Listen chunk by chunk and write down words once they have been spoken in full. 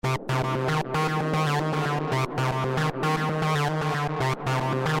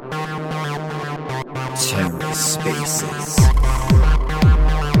TerraSpaces.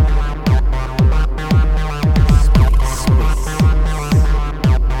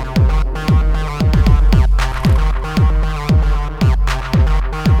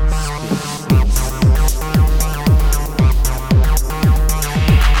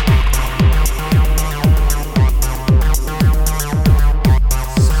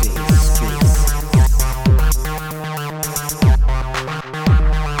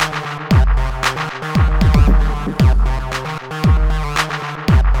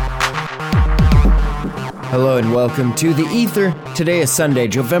 Hello and welcome to The Ether. Today is Sunday,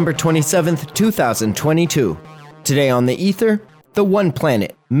 November 27th, 2022. Today on The Ether, the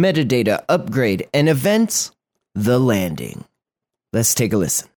OnePlanet, metadata upgrade, and events, the landing. Let's take a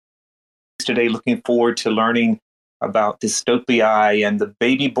listen. Today, looking forward to learning about dystopia and the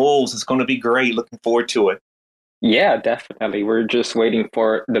baby bulls. It's going to be great. Looking forward to it. Yeah, definitely. We're just waiting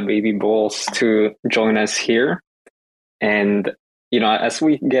for the baby bulls to join us here. And, as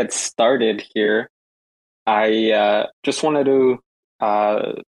we get started here, I just wanted to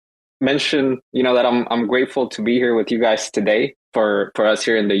mention, that I'm grateful to be here with you guys today. For us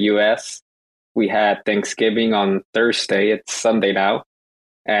here in the U.S., we had Thanksgiving on Thursday. It's Sunday now,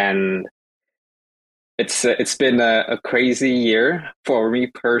 and it's been a crazy year for me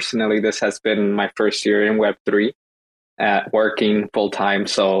personally. This has been my first year in Web3, working full time.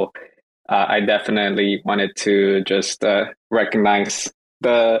 So I definitely wanted to just recognize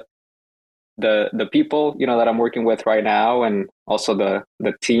the people that I'm working with right now, and also the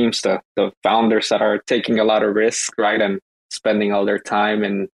teams, the founders that are taking a lot of risk, right, and spending all their time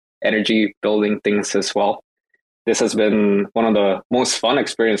and energy building things as well. This has been one of the most fun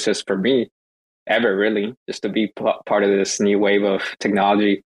experiences for me ever, really, just to be part of this new wave of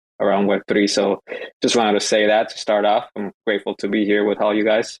technology around Web3. So just wanted to say that to start off. I'm grateful to be here with all you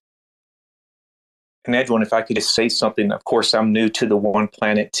guys. And Edwin, if I could just say something, of course, I'm new to the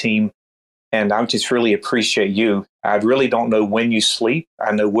OnePlanet team. And I just really appreciate you. I really don't know when you sleep.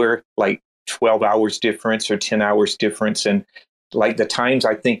 I know we're like 12 hours difference or 10 hours difference. And like the times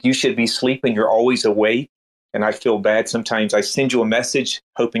I think you should be sleeping, you're always awake. And I feel bad sometimes. I send you a message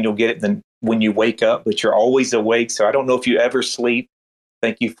hoping you'll get it then when you wake up, but you're always awake. So I don't know if you ever sleep.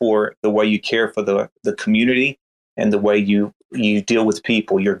 Thank you for the way you care for the community and the way you deal with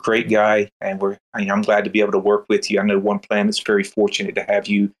people. You're a great guy. And I'm glad to be able to work with you. I know OnePlanet is very fortunate to have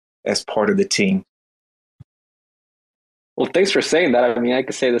you as part of the team. Well, thanks for saying that. I mean, I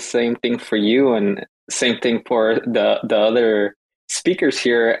could say the same thing for you, and same thing for the other speakers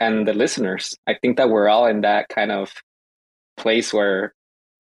here and the listeners. I think that we're all in that kind of place where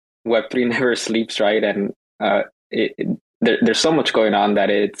Web3 never sleeps, right? And there's so much going on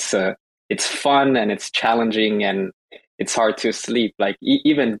that it's fun and it's challenging and it's hard to sleep. Like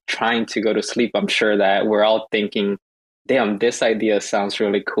even trying to go to sleep, I'm sure that we're all thinking, damn, this idea sounds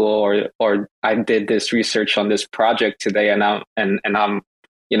really cool, or I did this research on this project today, and I'm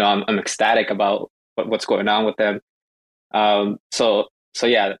ecstatic about what's going on with them. So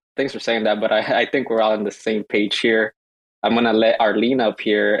yeah, thanks for saying that. But I think we're all on the same page here. I'm gonna let Arlene up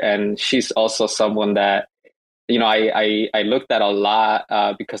here, and she's also someone that I looked at a lot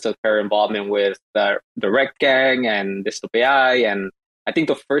because of her involvement with the Rec Gang and Dystopia. And I think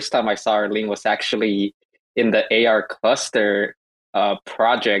the first time I saw Arlene was actually in the AR cluster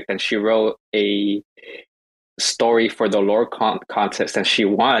project, and she wrote a story for the lore contest, and she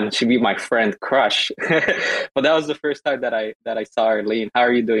won. She beat my friend Crush. But that was the first time that I saw Arlene. How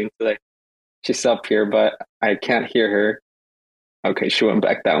are you doing today? She's up here, but I can't hear her. Okay, she went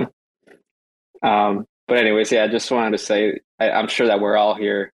back down. But anyways, yeah, I just wanted to say I'm sure that we're all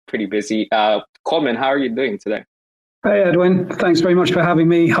here pretty busy. Coleman, how are you doing today? Hey, Edwin. Thanks very much for having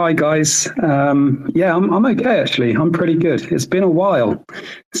me. Hi, guys. Yeah, I'm okay, actually. I'm pretty good. It's been a while.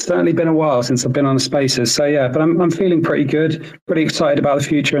 It's certainly been a while since I've been on the Spaces. So, yeah, but I'm feeling pretty good, pretty excited about the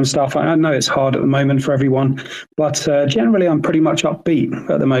future and stuff. I know it's hard at the moment for everyone, but generally I'm pretty much upbeat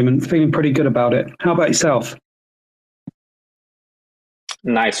at the moment, feeling pretty good about it. How about yourself?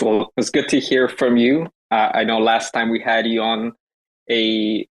 Nice. Well, it's good to hear from you. I know last time we had you on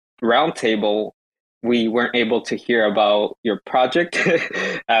a roundtable, we weren't able to hear about your project.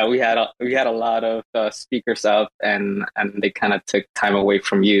 We had a lot of speakers out, and they kind of took time away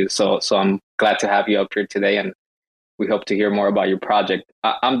from you. So I'm glad to have you up here today, and we hope to hear more about your project.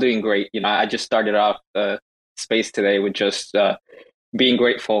 I'm doing great. I just started off the space today with just being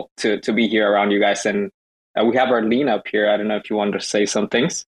grateful to be here around you guys. And we have Arlene up here. I don't know if you wanted to say some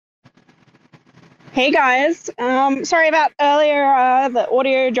things. Hey guys, sorry about earlier. The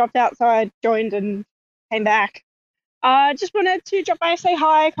audio dropped out, so I joined and came back. Just wanted to drop by and say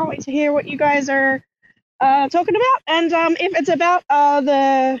hi. Can't wait to hear what you guys are talking about. And if it's about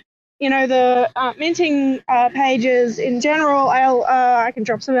the minting pages in general, I can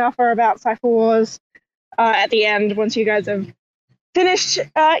drop some alpha about Cypher Wars at the end once you guys have finished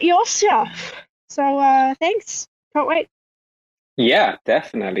your stuff. So thanks. Can't wait. Yeah,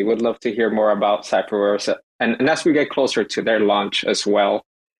 definitely. Would love to hear more about Cypherverse, and as we get closer to their launch as well,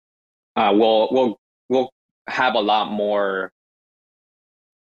 we'll have a lot more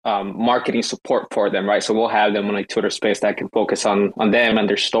marketing support for them, right? So we'll have them on a Twitter space that can focus on them and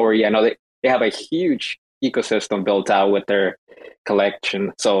their story. I know they have a huge ecosystem built out with their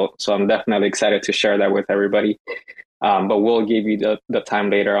collection, so I'm definitely excited to share that with everybody. But we'll give you the time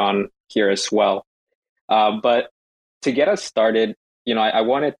later on here as well. But to get us started, I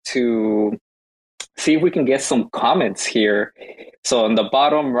wanted to see if we can get some comments here. So on the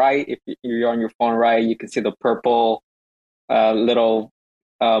bottom right, if you're on your phone right, you can see the purple little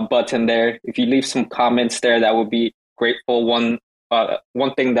button there. If you leave some comments there, that would be grateful. One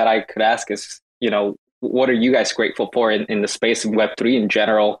thing that I could ask is, what are you guys grateful for in the space of Web3 in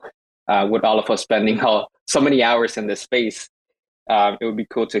general? With all of us spending so many hours in this space, it would be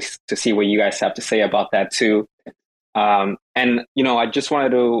cool to see what you guys have to say about that too. And I just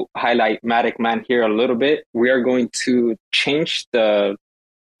wanted to highlight Matic Man here a little bit. We are going to change the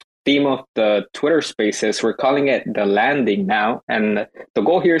theme of the Twitter spaces. We're calling it The Landing now. And the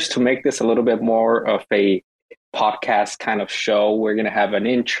goal here is to make this a little bit more of a podcast kind of show. We're going to have an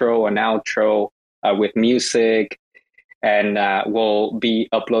intro, an outro with music, and we'll be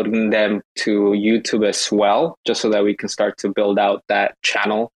uploading them to YouTube as well, just so that we can start to build out that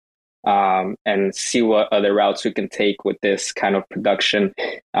channel and see what other routes we can take with this kind of production.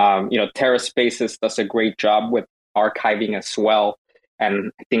 Terra Spaces does a great job with archiving as well.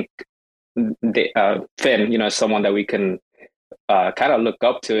 And I think Finn, is someone that we can kind of look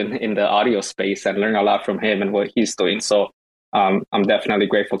up to in the audio space and learn a lot from him and what he's doing. So I'm definitely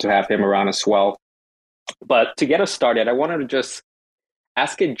grateful to have him around as well. But to get us started, I wanted to just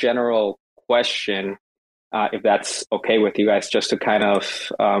ask a general question, if that's okay with you guys, just to kind of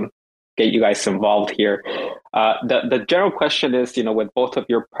get you guys involved here. The general question is, with both of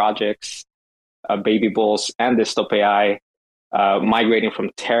your projects, Baby Bulls and Dystop AI, migrating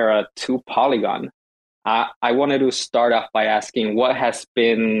from Terra to Polygon, I wanted to start off by asking what has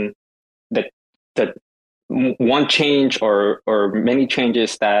been the one change or many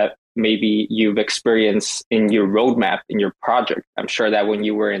changes that maybe you've experienced in your roadmap, in your project. I'm sure that when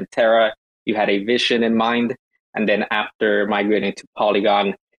you were in Terra, you had a vision in mind. And then after migrating to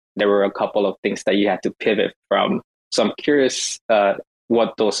Polygon, there were a couple of things that you had to pivot from. So I'm curious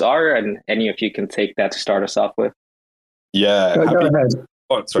what those are, and any of you can take that to start us off with. Yeah. Go ahead.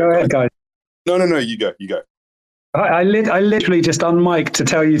 Oh, sorry, go ahead, guys. No, you go. I literally just unmiked to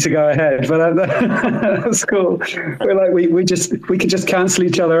tell you to go ahead, but that's cool. We're like we could just cancel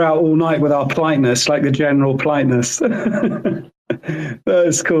each other out all night with our politeness, like the general politeness.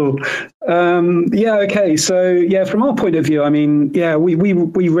 That's cool. Okay. So from our point of view, I mean,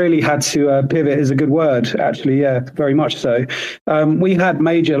 we really had to pivot is a good word, actually. Yeah, very much so. We had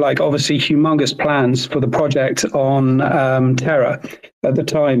major, obviously humongous plans for the project on Terra at the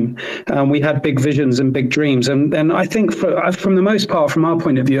time. We had big visions and big dreams. And I think from the most part, from our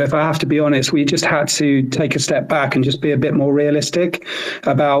point of view, if I have to be honest, we just had to take a step back and just be a bit more realistic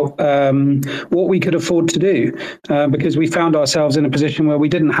about what we could afford to do, because we found ourselves in a position where we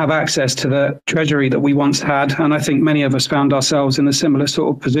didn't have access to the treasury that we once had. And I think many of us found ourselves in a similar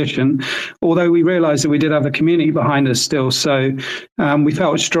sort of position, although we realized that we did have a community behind us still. So we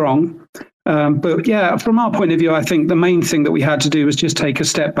felt strong. But from our point of view, I think the main thing that we had to do was just take a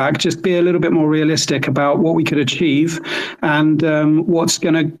step back, just be a little bit more realistic about what we could achieve and what's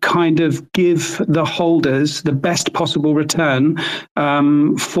going to kind of give the holders the best possible return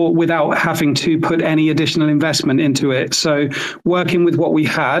without having to put any additional investment into it. So working with what we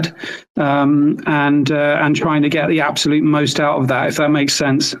had and trying to get the absolute most out of that, if that makes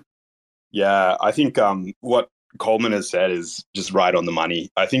sense. Yeah, I think what Coleman has said is just right on the money.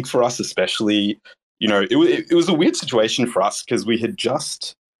 I think for us especially, it was a weird situation for us because we had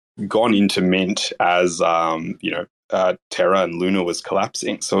just gone into mint as, Terra and Luna was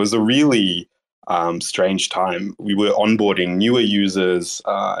collapsing. So it was a really strange time. We were onboarding newer users,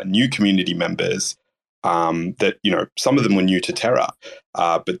 new community members that, some of them were new to Terra,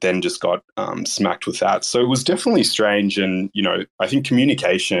 but then just got smacked with that. So it was definitely strange. And, I think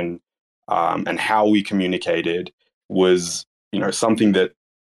communication and how we communicated was, something that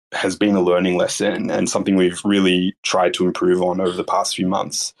has been a learning lesson and something we've really tried to improve on over the past few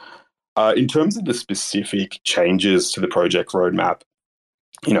months. In terms of the specific changes to the project roadmap,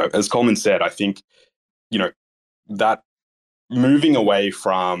 as Coleman said, I think, that moving away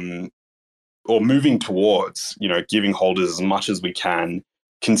from or moving towards, giving holders as much as we can,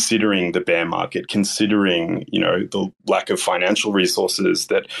 considering the bear market, considering, the lack of financial resources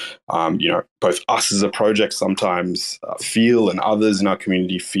that, both us as a project sometimes feel and others in our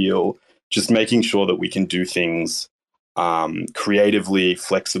community feel, just making sure that we can do things creatively,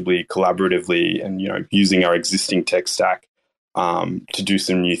 flexibly, collaboratively, and, using our existing tech stack to do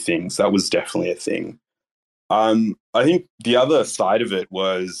some new things. That was definitely a thing. I think the other side of it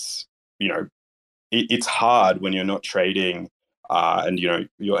was, it's hard when you're not trading and, your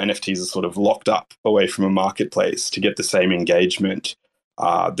NFTs are sort of locked up away from a marketplace to get the same engagement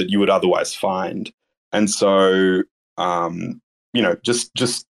that you would otherwise find. And so,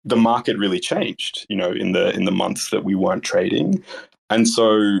 just the market really changed, in the months that we weren't trading. And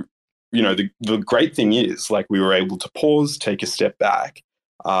so, the great thing is, like, we were able to pause, take a step back,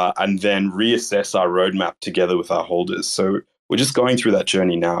 and then reassess our roadmap together with our holders. So we're just going through that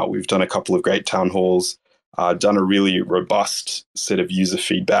journey now. We've done a couple of great town halls, done a really robust set of user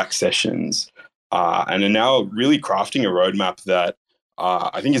feedback sessions, and are now really crafting a roadmap that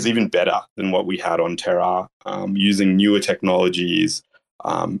I think is even better than what we had on Terra, using newer technologies,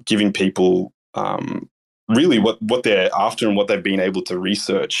 giving people really what they're after and what they've been able to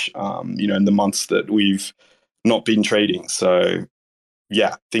research, in the months that we've not been trading. So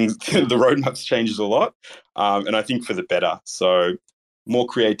yeah, the roadmap's changed a lot, and I think for the better. So more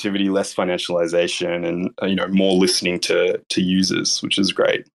creativity, less financialization, and more listening to users, which is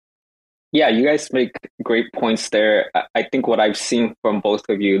great. Yeah, you guys make great points there. I think what I've seen from both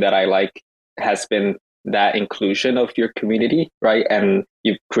of you that I like has been that inclusion of your community, right? And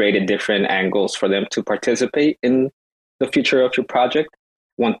you've created different angles for them to participate in the future of your project.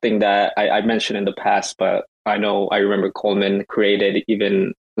 One thing that I mentioned in the past, but I remember Coleman created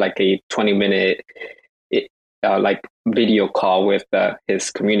even like a 20-minute like video call with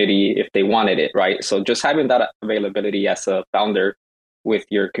his community if they wanted it, right? So just having that availability as a founder with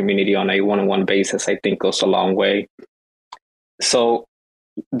your community on a one-on-one basis, I think goes a long way. So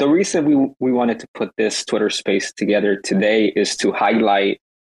the reason we wanted to put this Twitter space together today is to highlight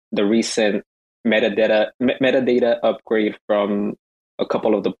the recent metadata upgrade from a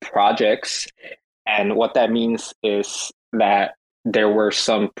couple of the projects. And what that means is that there were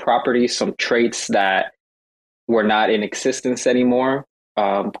some properties, some traits that were not in existence anymore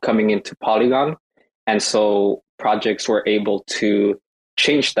coming into Polygon. And so projects were able to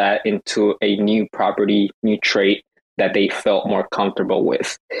change that into a new property, new trait that they felt more comfortable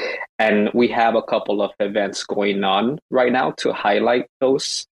with. And we have a couple of events going on right now to highlight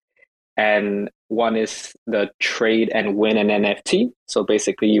those. And one is the trade and win an NFT. So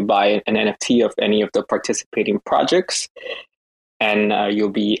basically you buy an NFT of any of the participating projects and you'll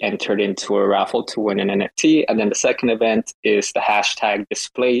be entered into a raffle to win an NFT. And then the second event is the hashtag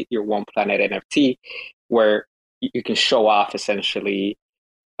display your OnePlanet NFT, where you can show off essentially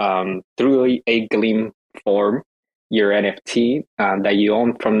through a Gleam form your NFT that you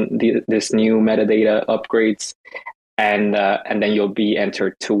own from this new metadata upgrades. And then you'll be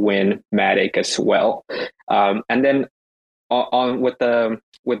entered to win Matic as well. And then with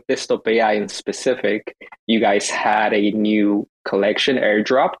Distop AI in specific, you guys had a new collection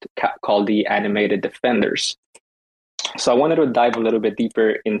airdropped called the Animated Defenders. So I wanted to dive a little bit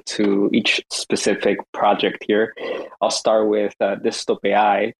deeper into each specific project here. I'll start with Distop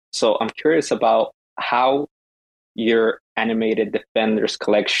AI. So I'm curious about how your Animated Defenders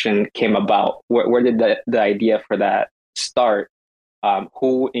collection came about. Where did the idea for that start?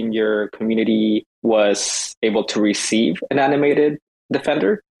 Who in your community was able to receive an Animated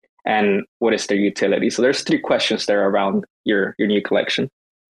Defender, and what is their utility? So there's 3 questions there around your new collection.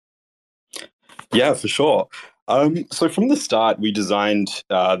 Yeah, for sure. So from the start, we designed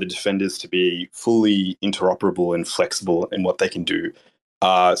the Defenders to be fully interoperable and flexible in what they can do.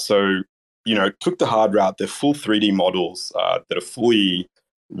 Took the hard route. They're full 3D models that are fully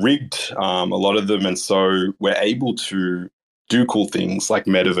rigged, a lot of them. And so we're able to do cool things like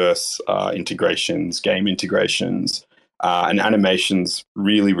metaverse integrations, game integrations, and animations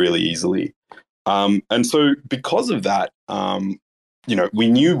really, really easily. And so because of that, we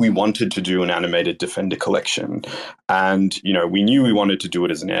knew we wanted to do an animated Defender collection, and, we knew we wanted to do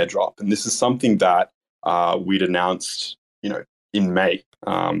it as an airdrop. And this is something that we'd announced, in May,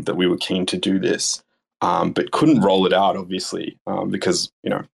 that we were keen to do this, but couldn't roll it out, obviously, because,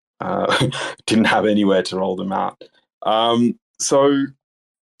 didn't have anywhere to roll them out. So,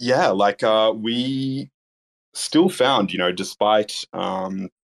 yeah, like we still found,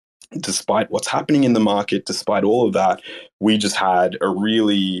 despite what's happening in the market, despite all of that, we just had a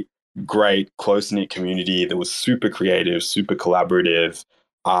really great close knit community that was super creative, super collaborative.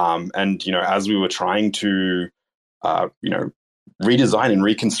 And as we were trying to, redesign and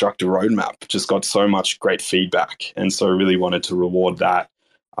reconstruct a roadmap, just got so much great feedback, and so really wanted to reward that.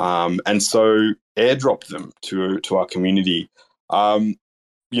 And so airdropped them to our community. Um,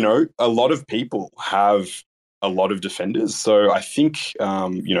 a lot of people have a lot of defenders. So I think,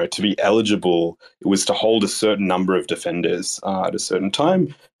 to be eligible, it was to hold a certain number of defenders at a certain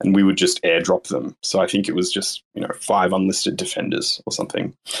time, and we would just airdrop them. So I think it was just, 5 unlisted defenders or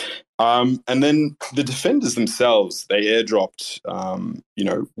something. And then the defenders themselves, they airdropped,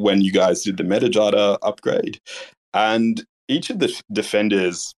 when you guys did the metadata upgrade. And each of the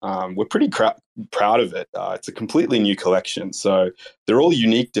defenders, we're pretty proud of it. It's a completely new collection. So they're all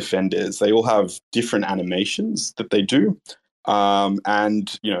unique defenders. They all have different animations that they do.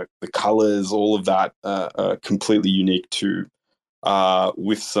 And, the colors, all of that are completely unique too,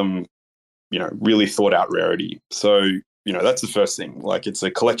 with some, really thought out rarity. So, that's the first thing. Like, it's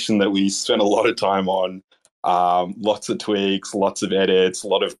a collection that we spent a lot of time on. Lots of tweaks, lots of edits, a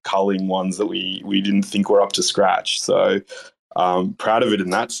lot of culling ones that we didn't think were up to scratch. So proud of it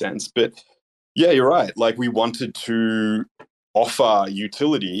in that sense. But yeah, you're right. Like, we wanted to offer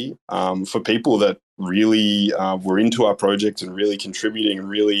utility for people that really were into our project and really contributing and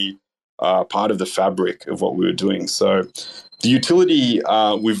really part of the fabric of what we were doing. So the utility,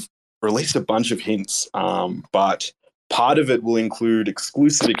 we've released a bunch of hints, but part of it will include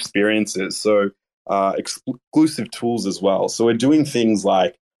exclusive experiences. So exclusive tools as well. So we're doing things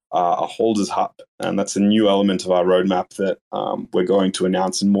like a holders hub, and that's a new element of our roadmap that we're going to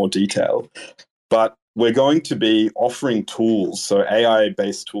announce in more detail. But we're going to be offering tools, so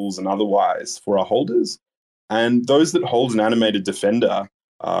AI-based tools and otherwise, for our holders. And those that hold an animated defender,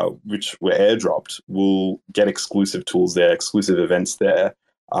 which were airdropped, will get exclusive tools there, exclusive events there,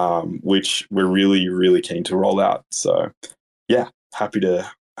 which we're really, really keen to roll out. So yeah, happy to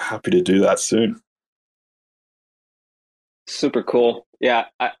do that soon. Super cool. Yeah,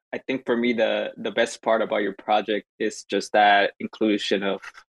 I think for me the best part about your project is just that inclusion of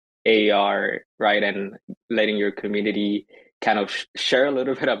AR, right? And letting your community kind of share a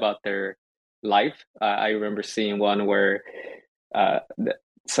little bit about their life. I remember seeing one where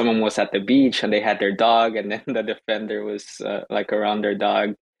someone was at the beach and they had their dog, and then the defender was like around their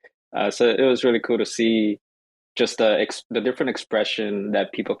dog. So it was really cool to see just the different expression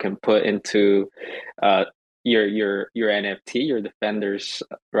that people can put into uh, your NFT, your defenders,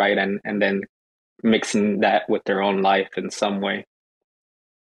 right? And then mixing that with their own life in some way.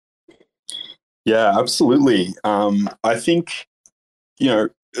 Yeah, absolutely. I think,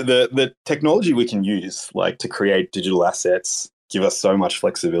 the technology we can use, like, to create digital assets, give us so much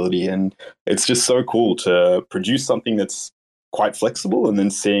flexibility, and it's just so cool to produce something that's quite flexible and then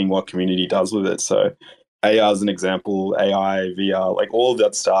seeing what community does with it. So AR is an example, AI, VR, like all of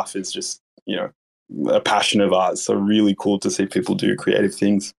that stuff is just, a passion of ours. So really cool to see people do creative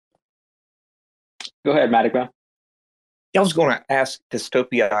things. Go ahead, Matic. I was going to ask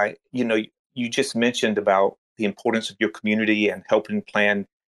Dystopia, you just mentioned about the importance of your community and helping plan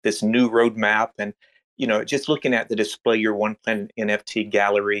this new roadmap. And, just looking at the display, your OnePlanet NFT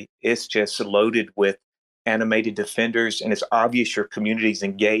gallery, it's just loaded with animated defenders. And it's obvious your community's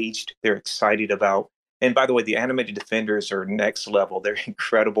engaged. They're excited about, and by the way, the animated defenders are next level. They're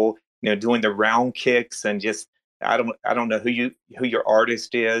incredible, doing the round kicks and just, I don't know who your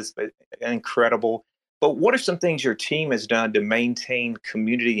artist is, but incredible. But what are some things your team has done to maintain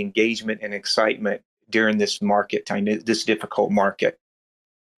community engagement and excitement during this market time, this difficult market?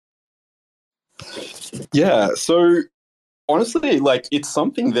 Yeah, so honestly, like, it's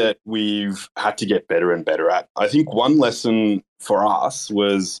something that we've had to get better and better at. I think one lesson for us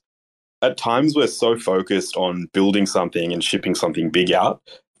was, at times we're so focused on building something and shipping something big out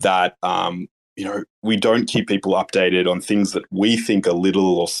that we don't keep people updated on things that we think are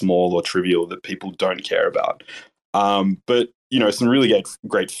little or small or trivial that people don't care about. But some really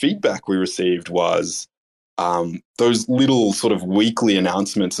great feedback we received was those little sort of weekly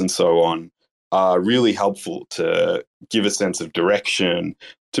announcements and so on are really helpful to give a sense of direction,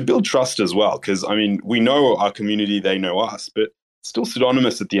 to build trust as well. Because, I mean, we know our community, they know us, but still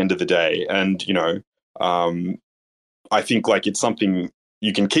pseudonymous at the end of the day. And, I think, like, it's something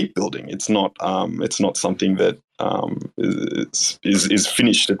you can keep building. It's not something that is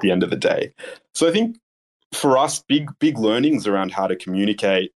finished at the end of the day. So I think for us, big learnings around how to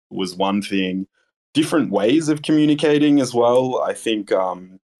communicate was one thing. Different ways of communicating as well. I think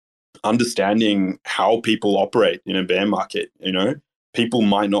understanding how people operate in a bear market. People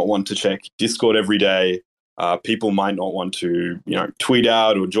might not want to check Discord every day. People might not want to, tweet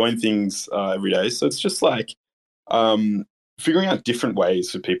out or join things every day. So it's just like figuring out different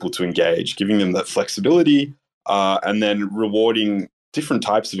ways for people to engage, giving them that flexibility, and then rewarding different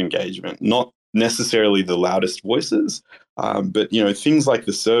types of engagement, not necessarily the loudest voices, but things like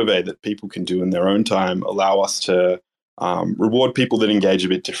the survey that people can do in their own time allow us to reward people that engage a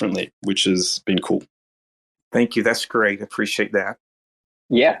bit differently, which has been cool. Thank you. That's great. I appreciate that.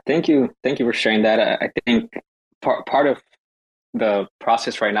 Yeah, thank you. Thank you for sharing that. I think part of the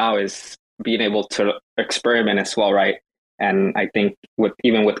process right now is being able to experiment as well, right? And I think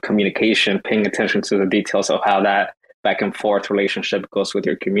even with communication, paying attention to the details of how that back and forth relationship goes with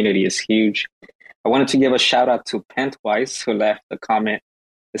your community is huge. I wanted to give a shout out to Pentwise, who left a comment.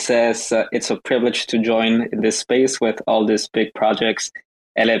 It says, it's a privilege to join in this space with all these big projects,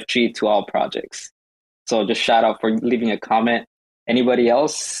 LFG to all projects. So just shout out for leaving a comment. Anybody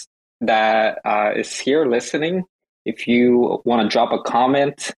else that is here listening, if you want to drop a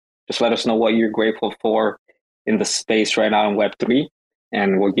comment, just let us know what you're grateful for in the space right now in Web3,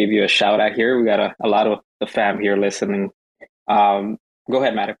 and we'll give you a shout out here. We got a lot of the fam here listening. Go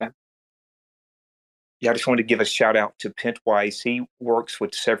ahead, Madison. Yeah, I just wanted to give a shout out to Pentwise. He works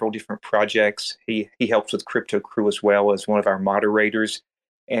with several different projects. He helps with Crypto Crew as well as one of our moderators.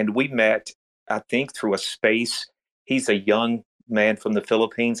 And we met, I think, through a space. He's a young man from the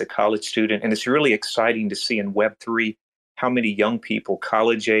Philippines, a college student. And it's really exciting to see in Web3 how many young people,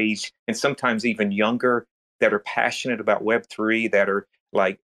 college age, and sometimes even younger, that are passionate about Web3, that are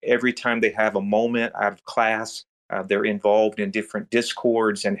like every time they have a moment out of class, they're involved in different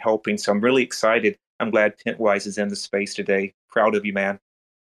discords and helping. So I'm really excited. I'm glad Pentwise is in the space today. Proud of you, man.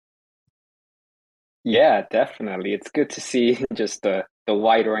 Yeah, definitely. It's good to see just the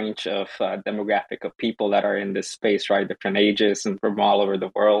wide range of demographic of people that are in this space, right? Different ages and from all over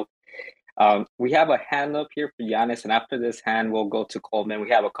the world. We have a hand up here for Giannis, and after this hand, we'll go to Coleman. We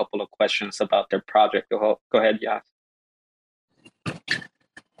have a couple of questions about their project. Go ahead, Giannis.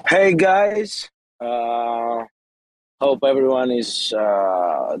 Hey, guys. Hope everyone is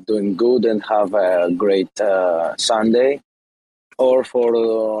doing good and have a great Sunday. Or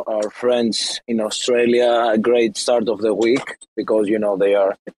for our friends in Australia, a great start of the week because, they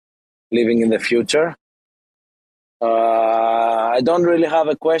are living in the future. I don't really have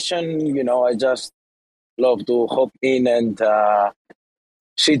a question. I just love to hop in and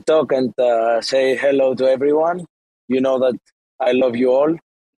shit talk and say hello to everyone. You know that I love you all.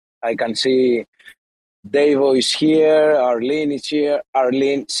 I can see Davo is here. Arlene is here.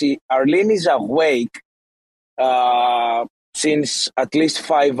 Arlene is awake since at least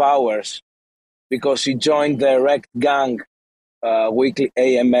 5 hours because she joined the Rect Gang weekly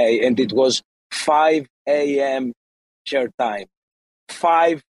AMA, and it was 5 a.m. her time.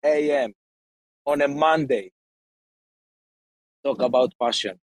 5 a.m. on a Monday. Talk about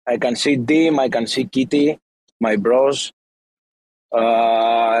passion. I can see Dim, I can see Kitty, my bros.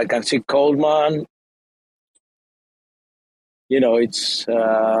 I can see Coleman. It's.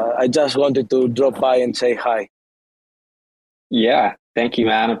 I just wanted to drop by and say hi. Yeah, thank you,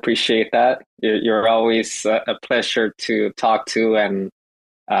 man. Appreciate that. You're always a pleasure to talk to, and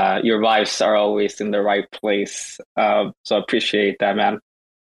your vibes are always in the right place. So appreciate that, man.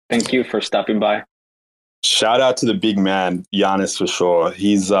 Thank you for stopping by. Shout out to the big man, Giannis, for sure.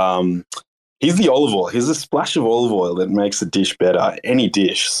 He's the olive oil. He's a splash of olive oil that makes a dish better, any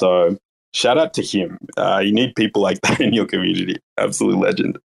dish. So shout out to him. You need people like that in your community. Absolute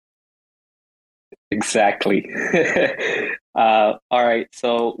legend. Exactly. All right.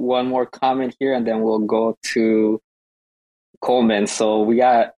 So one more comment here, and then we'll go to Coleman. So we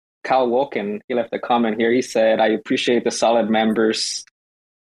got Kyle Woken. He left a comment here. He said, I appreciate the solid members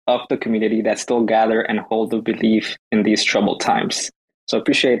of the community that still gather and hold the belief in these troubled times. So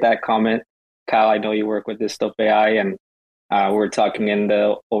appreciate that comment. Kyle, I know you work with this stuff AI, and we're talking in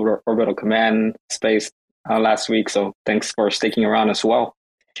the orbital command space last week. So thanks for sticking around as well.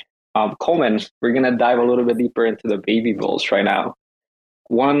 Coleman, we're going to dive a little bit deeper into the baby bulls right now.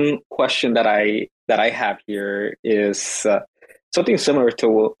 One question that I have here is something similar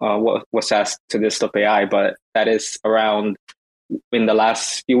to what was asked to this stuff AI, but that is around in the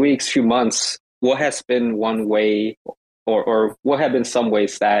last few weeks, few months, what has been one way or what have been some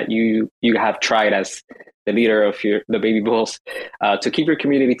ways that you have tried as the leader of the baby bulls to keep your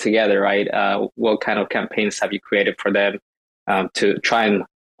community together, right? What kind of campaigns have you created for them to try and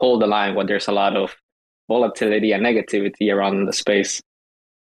hold the line when there's a lot of volatility and negativity around the space?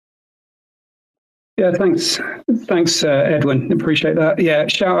 Yeah, thanks, Edwin. Appreciate that. Yeah,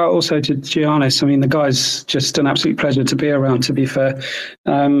 shout out also to Giannis. I mean, the guy's just an absolute pleasure to be around. To be fair,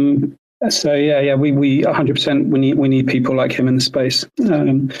 so yeah, we 100% we need people like him in the space.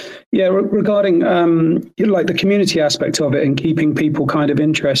 Regarding like the community aspect of it and keeping people kind of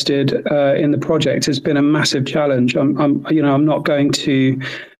interested in the project has been a massive challenge.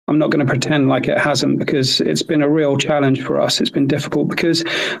 I'm not going to pretend like it hasn't, because it's been a real challenge for us. It's been difficult because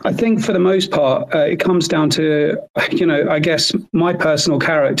I think for the most part, it comes down to, I guess my personal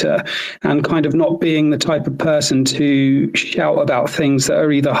character and kind of not being the type of person to shout about things that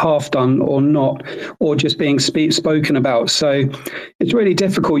are either half done or not, or just being spoken about. So it's really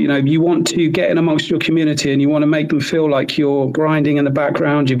difficult. You want to get in amongst your community and you want to make them feel like you're grinding in the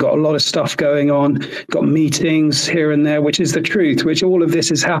background. You've got a lot of stuff going on, got meetings here and there, which is the truth, which all of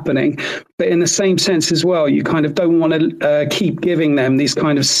this is happening. But in the same sense as well, you kind of don't want to keep giving them these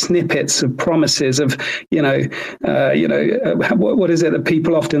kind of snippets of promises of, what is it that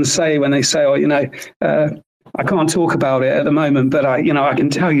people often say when they say, I can't talk about it at the moment, but I can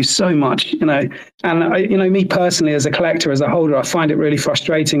tell you so much, and me personally as a collector, as a holder, I find it really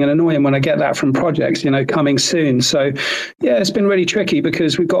frustrating and annoying when I get that from projects, coming soon. So yeah, it's been really tricky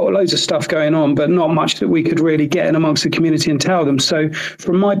because we've got loads of stuff going on, but not much that we could really get in amongst the community and tell them. So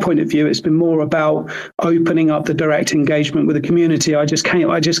from my point of view, it's been more about opening up the direct engagement with the community. I just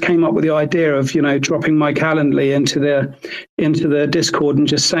came up with the idea of, dropping my Calendly into the Discord and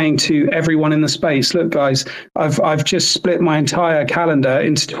just saying to everyone in the space, look guys, I've just split my entire calendar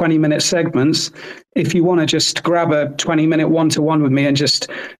into 20-minute segments. If you want to just grab a 20-minute one-to-one with me and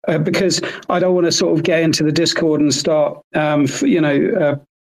just because I don't want to sort of get into the Discord and start,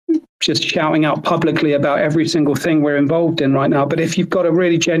 just shouting out publicly about every single thing we're involved in right now. But if you've got a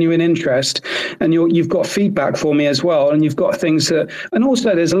really genuine interest and you've got feedback for me as well, and you've got things that, and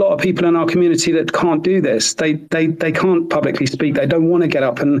also there's a lot of people in our community that can't do this. They can't publicly speak. They don't want to get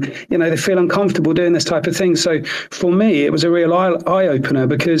up and, they feel uncomfortable doing this type of thing. So for me, it was a real eye opener,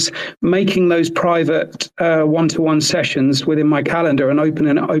 because making those private one-to-one sessions within my calendar and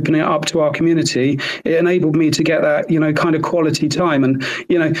opening it up to our community, it enabled me to get that, kind of quality time. And,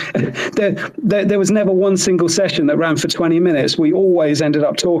 there was never one single session that ran for 20 minutes. We always ended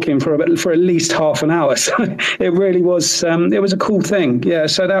up talking for at least half an hour. So it really was, it was a cool thing. Yeah.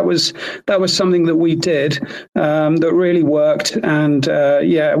 So that was something that we did, that really worked. And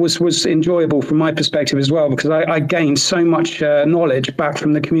it was enjoyable from my perspective as well, because I gained so much knowledge back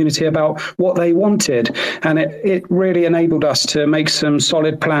from the community about what they wanted. And it really enabled us to make some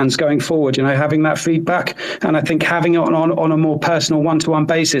solid plans going forward, having that feedback. And I think having it on a more personal one-to-one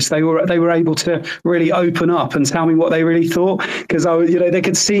basis, they were able to really open up and tell me what they really thought, because they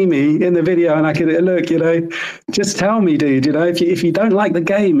could see me in the video and I could look, just tell me, dude, if you don't like the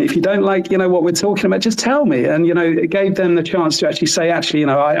game, if you don't like, what we're talking about, just tell me. And, it gave them the chance to actually say,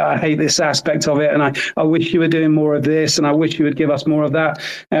 I hate this aspect of it. And I wish you were doing more of this. And I wish you would give us more of that.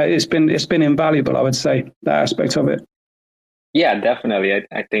 It's been invaluable, I would say, that aspect of it. Yeah, definitely.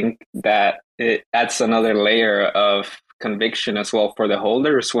 I think that it adds another layer of conviction as well for the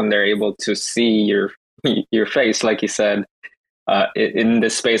holders when they're able to see your face, like you said, in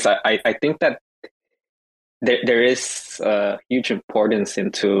this space. I think that there is a huge importance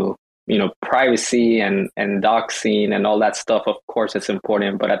into privacy and doxing and all that stuff. Of course, it's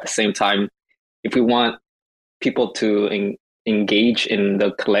important, but at the same time, if we want people to engage in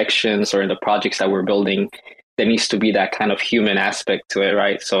the collections or in the projects that we're building, there needs to be that kind of human aspect to it,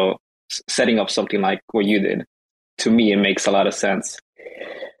 right? So setting up something like what you did, to me, it makes a lot of sense.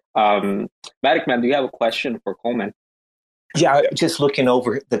 Matic Man, do you have a question for Coleman? Yeah, just looking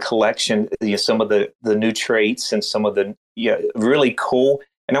over the collection, some of the new traits and some of the really cool.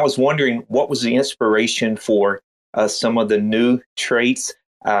 And I was wondering, what was the inspiration for some of the new traits?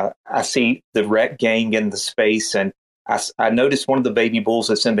 I see the Wreck Gang in the space, and I noticed one of the baby bulls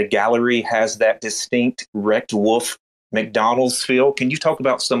that's in the gallery has that distinct Wrecked Wolf McDonald's feel. Can you talk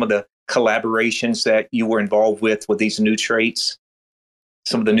about some of the collaborations that you were involved with these new traits,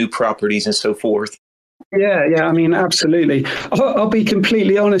 some of the new properties and so forth? Yeah. I mean, absolutely. I'll be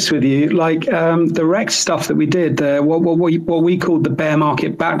completely honest with you. Like the Rex stuff that we did, what we called the bear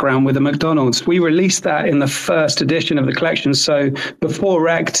market background with the McDonald's, we released that in the first edition of the collection. So before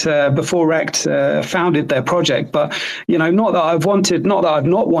Rect founded their project. But not that I've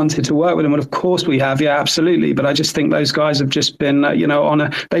not wanted to work with them. And of course we have. Yeah, absolutely. But I just think those guys have just been,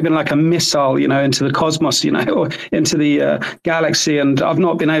 they've been like a missile, into the cosmos, or into the galaxy, and I've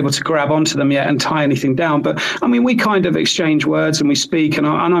not been able to grab onto them yet and tie anything everything down. But I mean, we kind of exchange words and we speak, and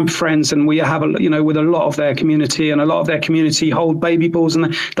I'm friends, and we have with a lot of their community, and a lot of their community hold baby bulls,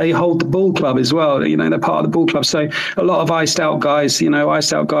 and they hold the bull club as well. They're part of the bull club. So a lot of iced out guys,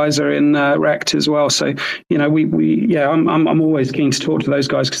 are in Rect as well. So I'm always keen to talk to those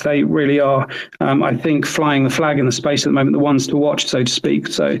guys because they really are, I think, flying the flag in the space at the moment, the ones to watch, so to speak.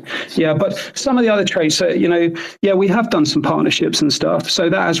 So yeah, but some of the other traits, we have done some partnerships and stuff. So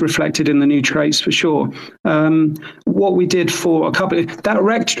that has reflected in the new traits for sure. What we did for a couple of that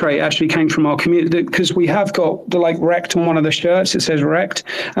Rect trait actually came from our community, because we have got the Rect on one of the shirts. It says Rect,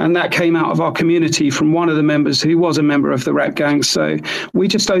 and that came out of our community from one of the members who was a member of the Rect gang. So we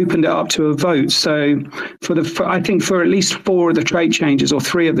just opened it up to a vote. So I think for at least 4 of the trait changes, or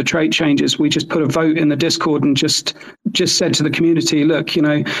 3 of the trait changes, we just put a vote in the Discord and just said to the community, look,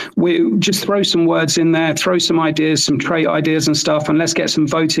 we just throw some words in there, throw some ideas, some trait ideas and stuff, and let's get some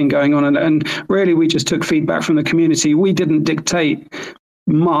voting going on. And really, we just took feedback from the community. We didn't dictate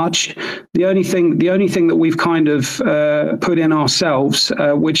much. The only thing that we've kind of put in ourselves,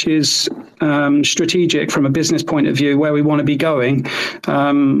 which is strategic from a business point of view, where we want to be going,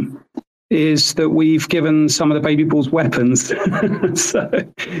 is that we've given some of the baby bulls weapons. So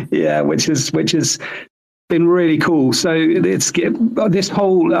yeah, which is been really cool. So it's this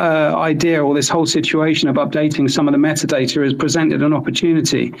whole idea, or this whole situation of updating some of the metadata has presented an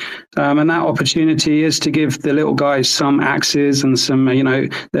opportunity, and that opportunity is to give the little guys some axes and some,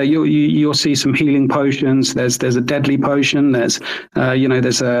 you'll see some healing potions. There's a deadly potion. There's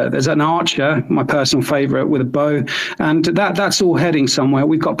an archer, my personal favorite, with a bow, and that's all heading somewhere.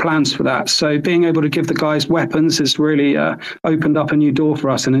 We've got plans for that. So being able to give the guys weapons has really opened up a new door for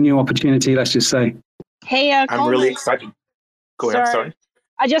us and a new opportunity, let's just say. Hey, I'm Coleman. really excited. Go ahead. Sorry.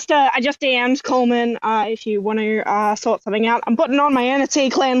 I just DM'd Coleman. If you want to sort something out, I'm putting on my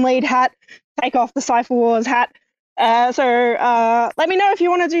Entity Clan lead hat, take off the Cypher Wars hat. So let me know if you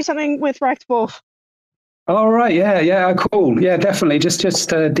want to do something with Rect Wolf. All right, yeah, cool, yeah, definitely. Just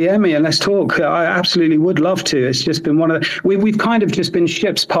DM me and let's talk. I absolutely would love to. It's just been one of the we've kind of just been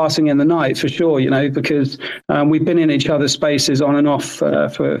ships passing in the night for sure, because we've been in each other's spaces on and off for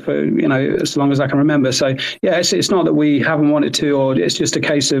as long as I can remember. So yeah, it's not that we haven't wanted to, or it's just a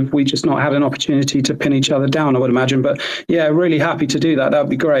case of we just not had an opportunity to pin each other down, I would imagine. But yeah, really happy to do that. That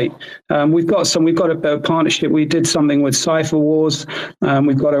would be great. We've got a partnership. We did something with Cypher Wars.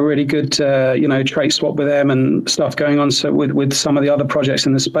 We've got a really good trait swap with them and stuff going on. So with some of the other projects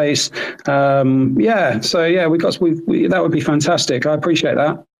in the space, that would be fantastic. I appreciate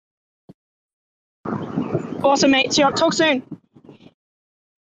that. Awesome, mate. Talk soon.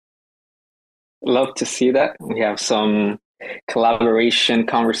 Love to see that. We have some collaboration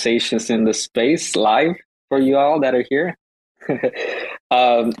conversations in the space live for you all that are here.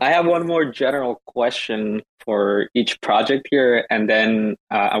 I have one more general question for each project here, and then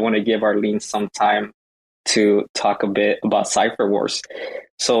I want to give Arlene some time to talk a bit about Cypher Wars.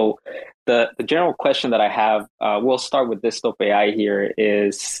 So the general question that I have, we'll start with Dystop AI here,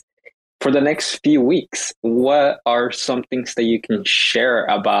 is for the next few weeks, what are some things that you can share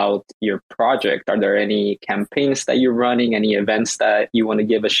about your project? Are there any campaigns that you're running, any events that you want to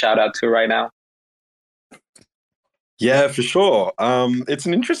give a shout out to right now? Yeah, for sure. It's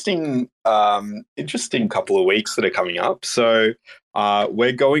an interesting couple of weeks that are coming up. So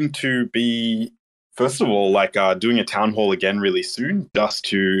we're going to be, first of all, doing a town hall again really soon, just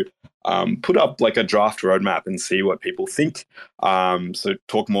to put up a draft roadmap and see what people think. So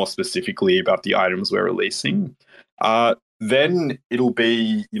talk more specifically about the items we're releasing. Then it'll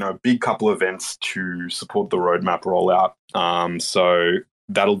be, a big couple of events to support the roadmap rollout. So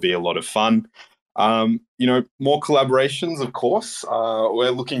that'll be a lot of fun. More collaborations, of course, we're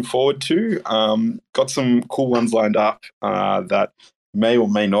looking forward to. Got some cool ones lined up that may or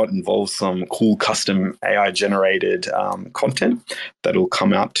may not involve some cool custom AI generated content that'll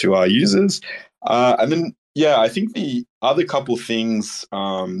come out to our users. And then, I think the other couple of things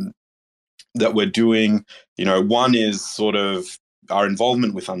that we're doing, one is sort of our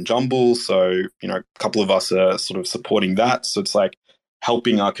involvement with Unjumble. So, a couple of us are sort of supporting that. So it's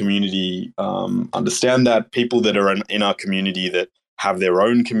helping our community understand that, people that are in our community that have their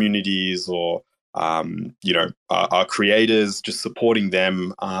own communities, or our creators, just supporting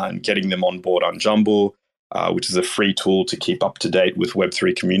them and getting them on board on Jumble, which is a free tool to keep up to date with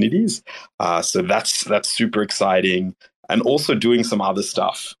Web3 communities. So that's super exciting, and also doing some other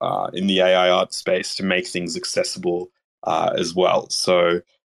stuff in the AI art space to make things accessible as well. So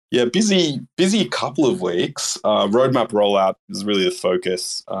yeah, busy couple of weeks. Roadmap rollout is really the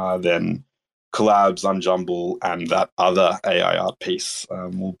focus. Then collabs, Unjumble, and that other AI art piece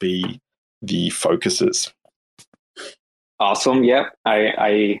will be the focuses. Awesome. Yeah,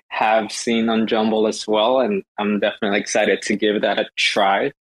 I have seen on Jumble as well, and I'm definitely excited to give that a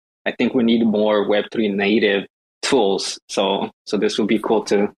try. I think we need more Web3 native tools. So this will be cool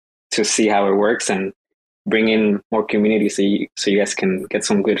to see how it works and bring in more community so you guys can get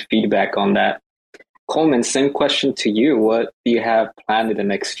some good feedback on that. Coleman, same question to you. What do you have planned in the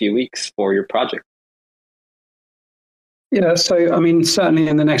next few weeks for your project? Yeah, so I mean, certainly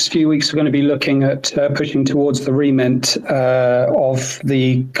in the next few weeks, we're going to be looking at pushing towards the remint of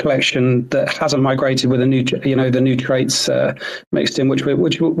the collection that hasn't migrated with the new traits mixed in, which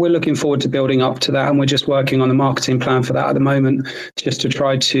we're looking forward to building up to that, and we're just working on the marketing plan for that at the moment, just to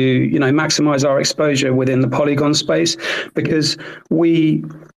try to maximize our exposure within the Polygon space, because we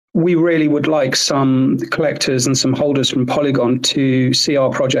really would like some collectors and some holders from Polygon to see our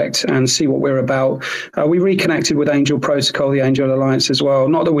project and see what we're about. We reconnected with Angel Protocol, the Angel Alliance as well.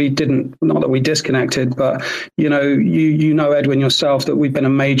 Not that we disconnected, but you know, Edwin, yourself, that we've been a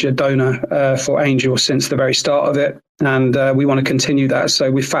major donor for Angel since the very start of it. And we want to continue that. So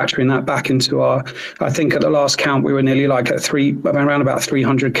we're factoring that back into I think at the last count, we were nearly like around about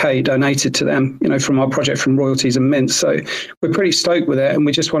 300K donated to them, from our project, from royalties and mints. So we're pretty stoked with it. And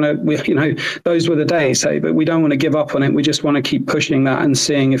we just want to, those were the days, but we don't want to give up on it. We just want to keep pushing that and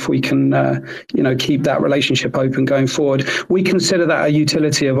seeing if we can, keep that relationship open going forward. We consider that a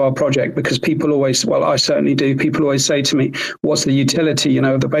utility of our project, because people always, well, I certainly do. People always say to me, what's the utility,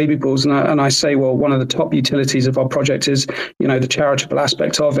 of the baby bulls? And I say, well, one of the top utilities of our project is, the charitable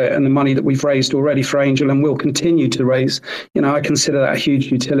aspect of it, and the money that we've raised already for Angel and will continue to raise. I consider that a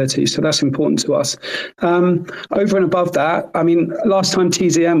huge utility. So that's important to us. Over and above that, I mean, last time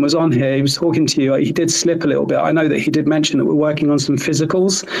TZM was on here, he was talking to you, he did slip a little bit. I know that he did mention that we're working on some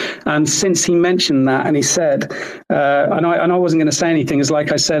physicals. And since he mentioned that, and he said, and I wasn't going to say anything, as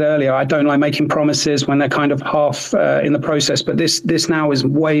like I said earlier, I don't like making promises when they're kind of half in the process, but this now is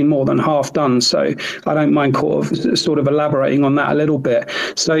way more than half done. So I don't mind sort of elaborating on that a little bit.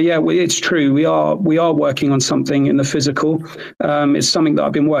 So yeah, it's true. We are working on something in the physical. It's something that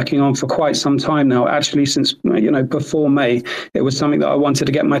I've been working on for quite some time now. Actually, since before May, it was something that I wanted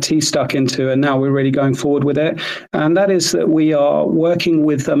to get my teeth stuck into, and now we're really going forward with it. And that is that we are working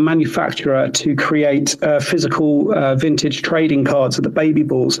with a manufacturer to create physical vintage trading cards of the baby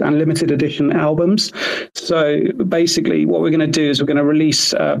bulls and limited edition albums. So basically, what we're going to do is we're going to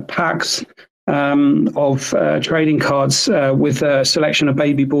release packs of trading cards with a selection of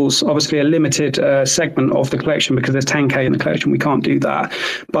baby bulls, obviously a limited segment of the collection, because there's 10K in the collection. We can't do that.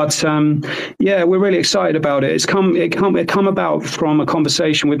 But yeah, we're really excited about it. It come about from a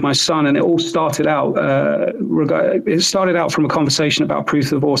conversation with my son, and it all started out from a conversation about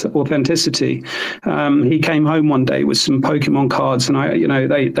proof of authenticity. He came home one day with some Pokemon cards, and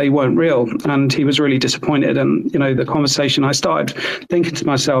they weren't real, and he was really disappointed. And the conversation, I started thinking to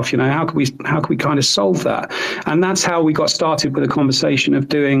myself, how could we kind of solve that? And that's how we got started with a conversation of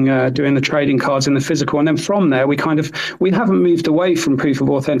doing the trading cards in the physical. And then from there, we haven't moved away from proof of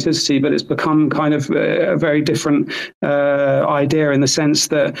authenticity, but it's become kind of a very different idea, in the sense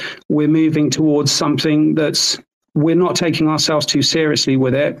that we're moving towards something we're not taking ourselves too seriously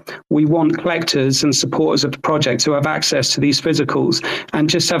with it. We want collectors and supporters of the project to have access to these physicals and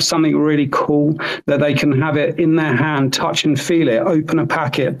just have something really cool that they can have it in their hand, touch and feel it, open a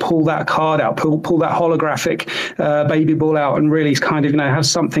packet, pull that card out, pull that holographic baby bull out, and really kind of, have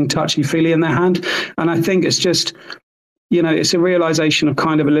something touchy-feely in their hand. And I think it's just, it's a realization of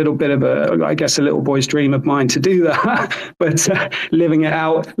kind of a little bit of a little boy's dream of mine to do that, but living it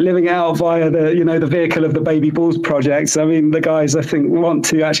out via the vehicle of the Baby Bulls projects. I mean, the guys, I think, want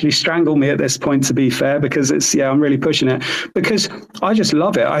to actually strangle me at this point, to be fair, because I'm really pushing it, because I just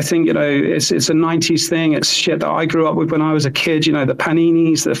love it. I think, it's a 90s thing. It's shit that I grew up with when I was a kid, the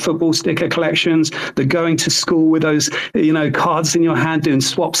paninis, the football sticker collections, the going to school with those, cards in your hand, doing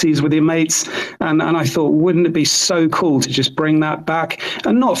swapsies with your mates. And I thought, wouldn't it be so cool to just bring that back?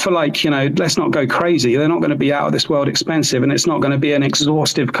 And not for let's not go crazy. They're not going to be out of this world expensive, and it's not going to be an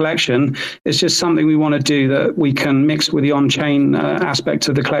exhaustive collection. It's just something we want to do that we can mix with the on-chain aspect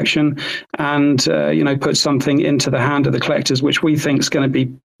of the collection, and put something into the hand of the collectors, which we think is going to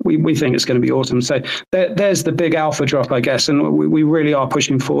be we think it's going to be awesome. So there's the big alpha drop, I guess, and we really are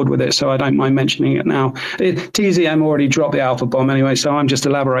pushing forward with it. So I don't mind mentioning it now. TZM already dropped the alpha bomb anyway, so I'm just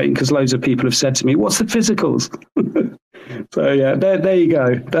elaborating because loads of people have said to me, "What's the physicals?" So yeah, there you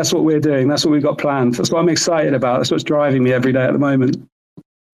go. That's what we're doing. That's what we've got planned. That's what I'm excited about. That's what's driving me every day at the moment.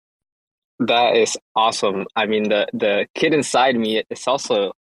 That is awesome. I mean, the kid inside me is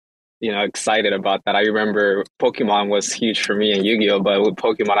also excited about that. I remember Pokemon was huge for me and Yu-Gi-Oh, but with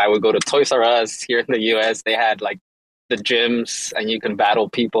Pokemon, I would go to Toys R Us here in the US. They had like the gyms, and you can battle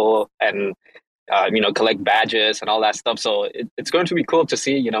people and collect badges and all that stuff. So it's going to be cool to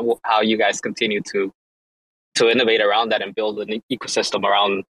see, how you guys continue to innovate around that and build an ecosystem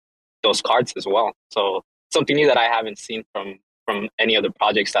around those cards as well. So something new that I haven't seen from any of the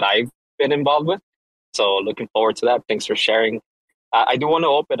projects that I've been involved with. So looking forward to that. Thanks for sharing. I do want to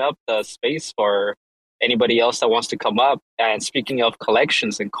open up the space for anybody else that wants to come up. And speaking of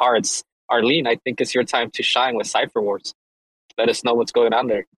collections and cards, Arlene, I think it's your time to shine with Cypher Wars. Let us know what's going on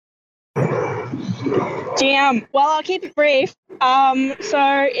there. GM, well, I'll keep it brief.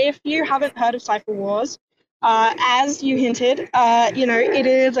 So if you haven't heard of Cypher Wars, as you hinted, it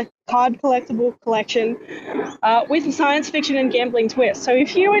is a card collectible collection with a science fiction and gambling twist. So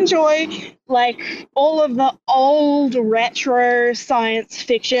if you enjoy like all of the old retro science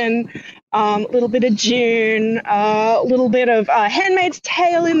fiction, a little bit of Dune, a little bit of Handmaid's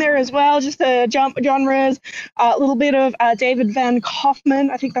Tale in there as well, just to jump genres, a little bit of David Van Kaufman,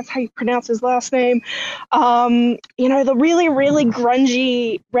 I think that's how you pronounce his last name, the really, really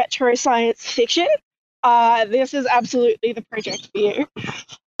grungy retro science fiction. This is absolutely the project for you.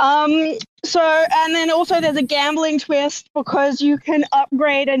 And then also there's a gambling twist because you can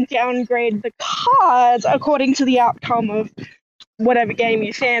upgrade and downgrade the cards according to the outcome of whatever game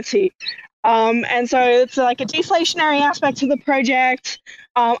you fancy. And so it's like a deflationary aspect to the project.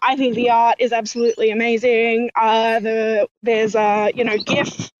 I think the art is absolutely amazing. There's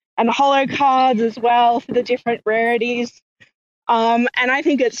GIF and holo cards as well for the different rarities. And I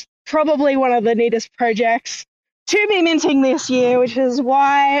think it's probably one of the neatest projects to be minting this year, which is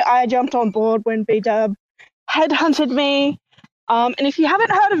why I jumped on board when B-Dub headhunted me. And if you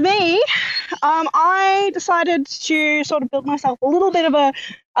haven't heard of me, I decided to sort of build myself a little bit of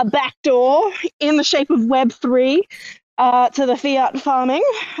a backdoor in the shape of Web3 to the fiat farming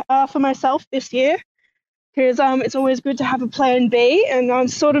for myself this year, because it's always good to have a plan B, and I'm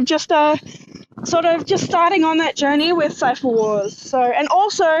sort of just starting on that journey with Cypher Wars. So, and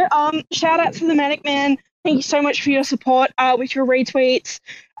also shout out to the Manic Man. Thank you so much for your support with your retweets.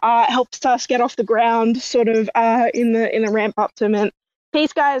 It helps us get off the ground sort of in the ramp up to mint.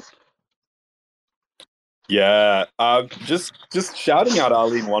 Peace, guys. Yeah, just shouting out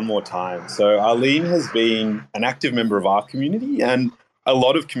Arlene one more time. So Arlene has been an active member of our community and a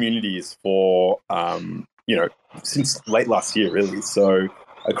lot of communities for since late last year, really. So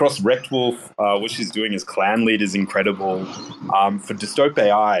across Wrecked Wolf, what she's doing as clan lead is incredible. For Dystope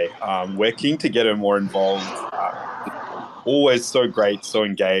AI, we're keen to get her more involved. Always so great, so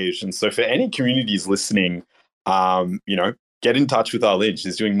engaged. And so for any communities listening, get in touch with Arlene.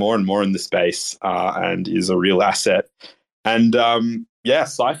 She's doing more and more in the space and is a real asset. And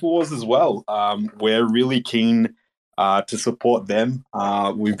Cypher Wars as well. We're really keen to support them.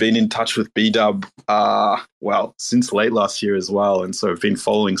 We've been in touch with B-Dub, since late last year as well. And so we've been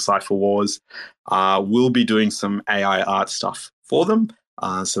following Cypher Wars. We'll be doing some AI art stuff for them.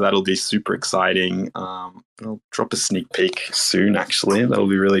 So that'll be super exciting. I'll drop a sneak peek soon, actually. That'll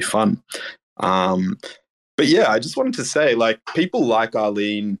be really fun. But yeah, I just wanted to say, like, people like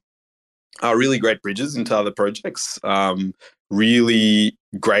Arlene are really great bridges into other projects, really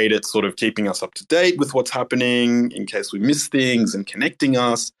great at sort of keeping us up to date with what's happening in case we miss things and connecting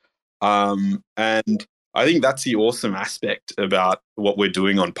us. And I think that's the awesome aspect about what we're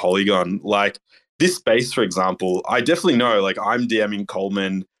doing on Polygon. Like this space, for example, I definitely know, like, I'm DMing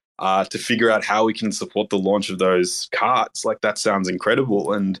Coleman to figure out how we can support the launch of those cards. Like, that sounds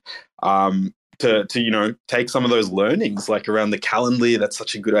incredible. And to take some of those learnings, like around the Calendly, that's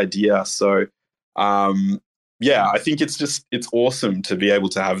such a good idea. So I think it's awesome to be able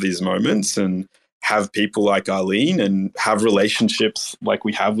to have these moments and have people like Arlene and have relationships like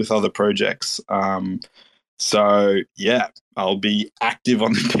we have with other projects. I'll be active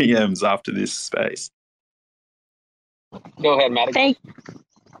on the DMs after this space. Go ahead, Matt.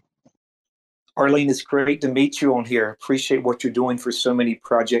 Arlene, it's great to meet you on here. Appreciate what you're doing for so many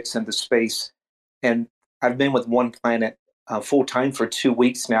projects in the space. And I've been with OnePlanet full-time for 2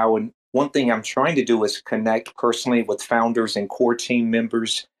 weeks now. And one thing I'm trying to do is connect personally with founders and core team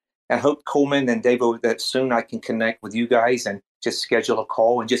members. I hope, Coleman and Devo, that soon I can connect with you guys and just schedule a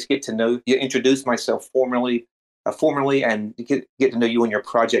call and just get to know you, introduce myself formally and get to know you and your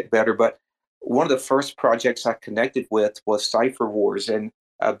project better. But one of the first projects I connected with was Cypher Wars, and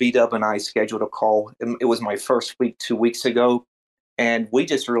B-Dub and I scheduled a call. It was my first week 2 weeks ago, and we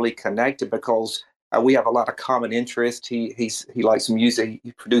just really connected because we have a lot of common interests. He likes music.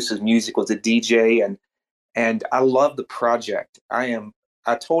 He produces music, was a DJ, and I love the project. I am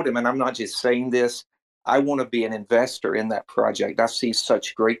I told him, and I'm not just saying this, I want to be an investor in that project. I see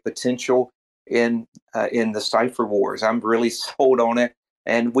such great potential in the Cypher Wars. I'm really sold on it.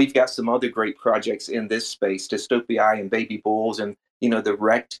 And we've got some other great projects in this space, Dystopia and Baby Bulls, and the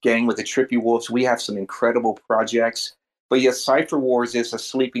Wrecked gang with the Trippy Wolves. We have some incredible projects. But yes, Cypher Wars is a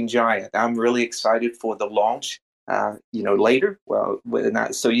sleeping giant. I'm really excited for the launch. Later.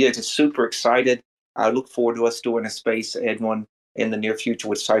 So yeah, just super excited. I look forward to us doing a space, Edwin, in the near future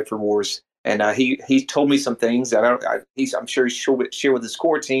with Cypher Wars. And he told me some things that I'm sure he'll share with his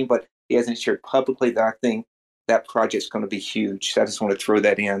core team, but he hasn't shared publicly. That I think that project's going to be huge. So I just want to throw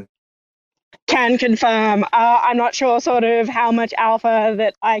that in. Can confirm. I'm not sure sort of how much alpha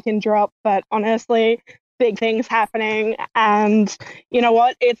that I can drop, but honestly, big things happening. And you know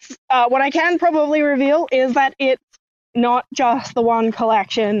what? It's what I can probably reveal is that it's not just the one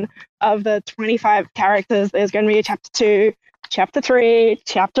collection of the 25 characters. There's going to be a chapter 2, chapter 3,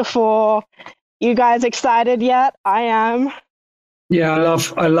 chapter 4. You guys excited yet? I am. Yeah,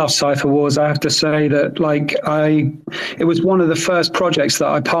 I love Cypher Wars. I have to say that it was one of the first projects that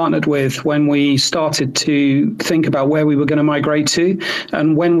I partnered with when we started to think about where we were going to migrate to,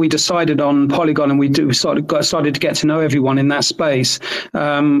 and when we decided on Polygon and we started to get to know everyone in that space.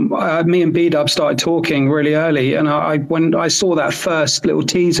 Me and B-Dub started talking really early, and when I saw that first little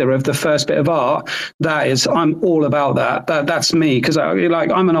teaser of the first bit of art, I'm all about that. That's me, because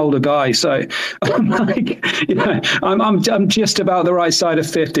I'm an older guy, so I'm just about the right side of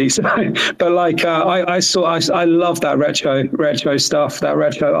 50. So, but I love that retro stuff, that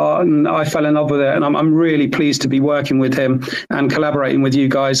retro art, and I fell in love with it. And I'm really pleased to be working with him and collaborating with you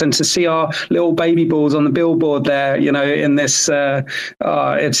guys, and to see our little baby balls on the billboard there, in this.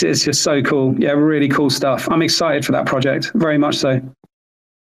 It's just so cool. Yeah, really cool stuff. I'm excited for that project, very much so.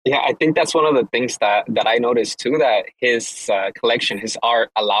 Yeah, I think that's one of the things that I noticed too, that his collection, his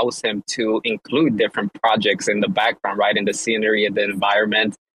art allows him to include different projects in the background, right, in the scenery and the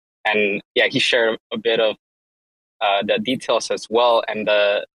environment. And yeah, he shared a bit of the details as well, and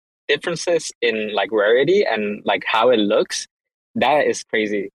the differences in like rarity and like how it looks. That is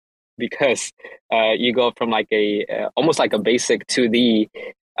crazy, because you go from like almost like a basic 2D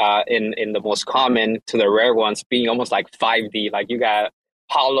in the most common to the rare ones being almost like 5D. Like you got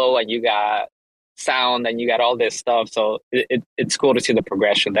hollow and you got sound and you got all this stuff. So it's cool to see the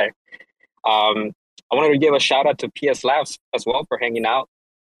progression there. I wanted to give a shout out to PS Labs as well for hanging out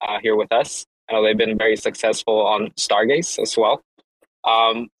here with us. I know they've been very successful on Stargaze as well.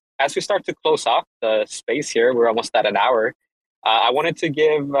 As we start to close off the space here, we're almost at an hour. I wanted to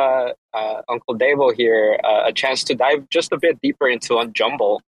give Uncle Davo here a chance to dive just a bit deeper into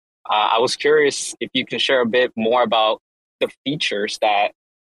Unjumble. I was curious if you can share a bit more about the features that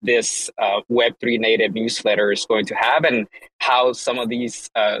this Web3 native newsletter is going to have, and how some of these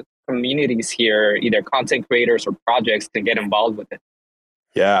communities here, either content creators or projects, can get involved with it.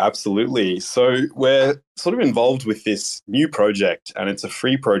 Yeah, absolutely. So we're sort of involved with this new project, and it's a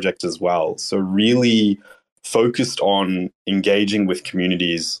free project as well. So really focused on engaging with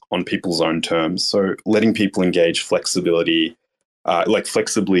communities on people's own terms. So letting people engage flexibly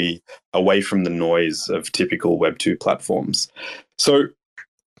away from the noise of typical Web2 platforms. So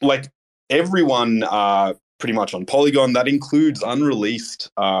like everyone pretty much on Polygon, that includes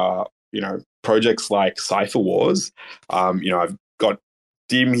unreleased, projects like Cypher Wars. I've got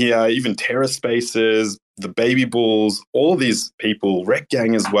Dim here, even Terra Spaces, the Baby Bulls, all these people, Wreck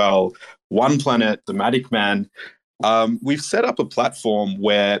Gang as well, OnePlanet, the Matic Man. We've set up a platform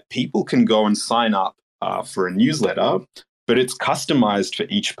where people can go and sign up for a newsletter, but it's customized for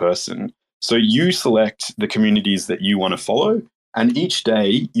each person. So you select the communities that you want to follow, and each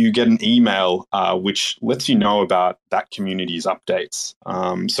day you get an email which lets you know about that community's updates.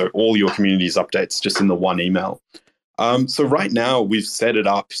 So all your community's updates just in the one email. So right now we've set it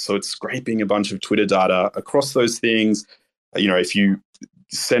up so it's scraping a bunch of Twitter data across those things. If you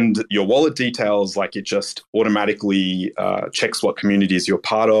send your wallet details, like it just automatically checks what communities you're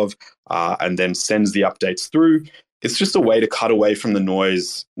part of and then sends the updates through. It's just a way to cut away from the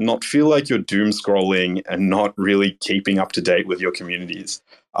noise, not feel like you're doom scrolling and not really keeping up to date with your communities.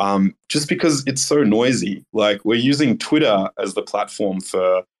 Just because it's so noisy. Like we're using Twitter as the platform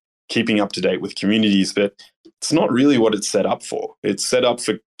for keeping up to date with communities, but it's not really what it's set up for. It's set up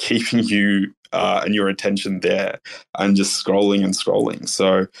for keeping you and your attention there and just scrolling and scrolling.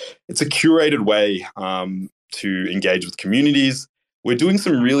 So it's a curated way to engage with communities. We're doing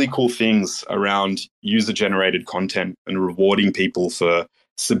some really cool things around user-generated content and rewarding people for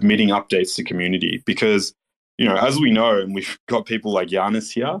submitting updates to community because, as we know, and we've got people like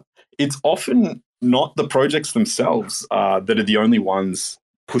Giannis here, it's often not the projects themselves that are the only ones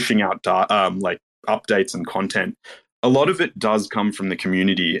pushing out like updates and content. A lot of it does come from the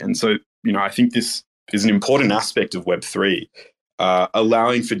community. And so, I think this is an important aspect of Web3,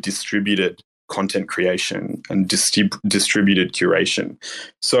 allowing for distributed content creation and distributed curation.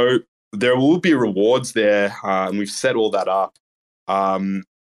 So there will be rewards there, and we've set all that up. The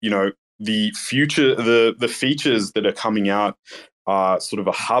features that are coming out are sort of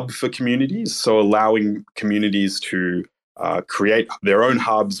a hub for communities, so allowing communities to create their own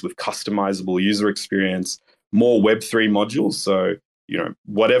hubs with customizable user experience, more Web3 modules. So,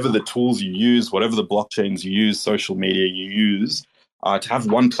 whatever the tools you use, whatever the blockchains you use, social media you use, to have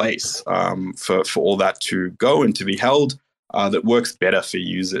one place for all that to go and to be held that works better for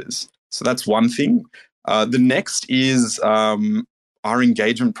users. So that's one thing. The next is our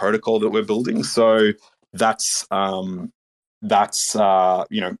engagement protocol that we're building. So that's NFTs,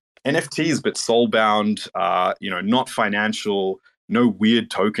 but soul-bound, not financial, no weird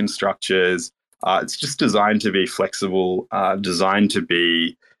token structures. It's just designed to be flexible, designed to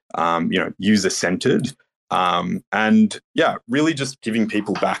be, user-centered. Really just giving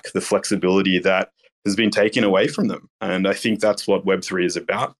people back the flexibility that has been taken away from them. And I think that's what Web3 is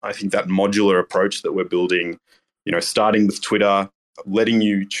about. I think that modular approach that we're building, starting with Twitter, letting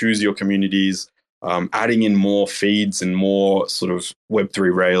you choose your communities, adding in more feeds and more sort of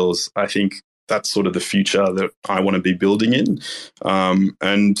Web3 rails, I think that's sort of the future that I want to be building in.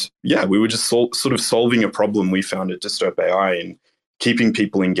 We were just sort of solving a problem we found at Dystope AI and keeping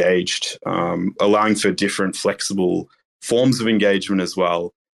people engaged, allowing for different flexible forms of engagement as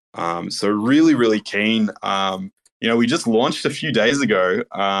well. So really, really keen. We just launched a few days ago,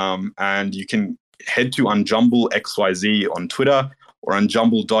 and you can head to unjumble.xyz on Twitter or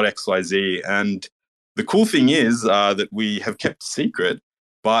unjumble.xyz. And the cool thing is that we have kept secret,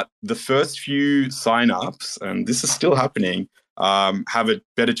 but the first few signups, and this is still happening, have a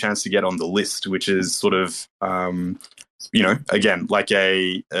better chance to get on the list, which is sort of, again, like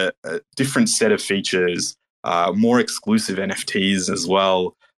a different set of features, more exclusive NFTs as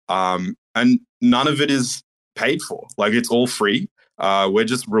well. And none of it is paid for. Like, it's all free. We're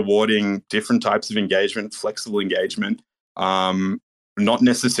just rewarding different types of engagement, flexible engagement. Not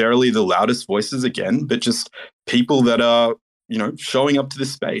necessarily the loudest voices again, but just people that are, showing up to the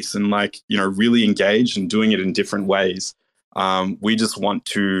space and really engaged and doing it in different ways. We just want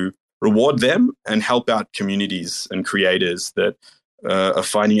to reward them and help out communities and creators that are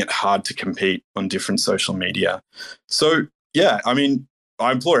finding it hard to compete on different social media. So,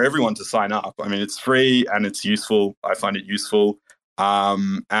 I implore everyone to sign up. It's free and it's useful. I find it useful.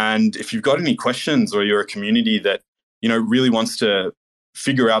 And if you've got any questions, or you're a community that, really wants to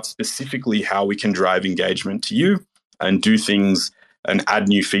figure out specifically how we can drive engagement to you and do things and add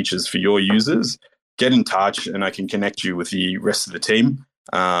new features for your users, get in touch and I can connect you with the rest of the team.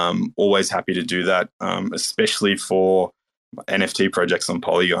 Always happy to do that, especially for NFT projects on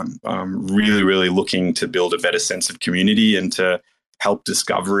Polygon. Really, really looking to build a better sense of community and to help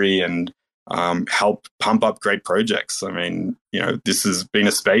discovery and help pump up great projects. This has been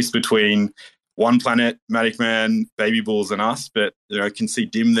a space between OnePlanet, Matic Man, Baby Bulls, and us, but can see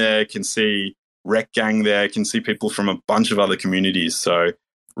Dim there, can see Rec Gang there, can see people from a bunch of other communities. So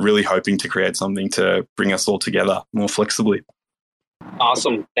really hoping to create something to bring us all together more flexibly.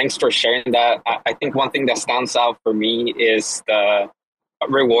 Awesome. Thanks for sharing that. I think one thing that stands out for me is the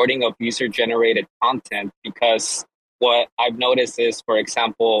rewarding of user-generated content, because what I've noticed is, for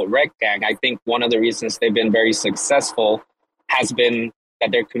example, Rec Gang, I think one of the reasons they've been very successful has been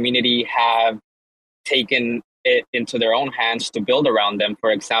that their community have taken it into their own hands to build around them.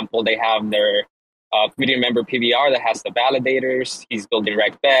 For example, they have their community member PBR that has the validators. He's building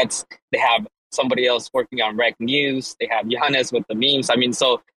Rec Bets. They have somebody else working on Rec News. They have Johannes with the memes.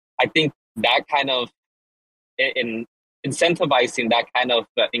 So I think that kind of in incentivizing that kind of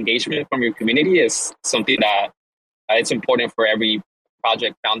engagement from your community is something that it's important for every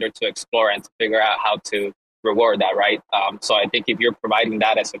project founder to explore and to figure out how to reward that, right? So I think if you're providing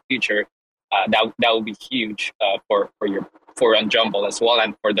that as a feature, that will be huge for Unjumble as well,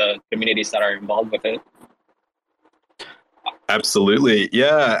 and for the communities that are involved with it. Absolutely,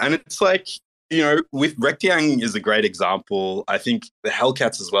 yeah, and it's with Rectiang is a great example. I think the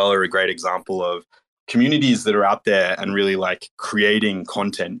Hellcats as well are a great example of communities that are out there and really creating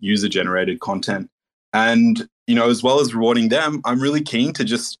content, user-generated content. And, as well as rewarding them, I'm really keen to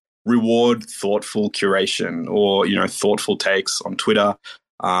just reward thoughtful curation or, thoughtful takes on Twitter.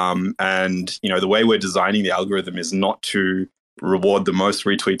 And, the way we're designing the algorithm is not to reward the most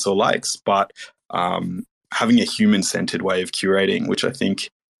retweets or likes, but having a human-centered way of curating, which I think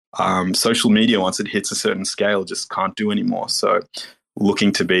social media, once it hits a certain scale, just can't do anymore. So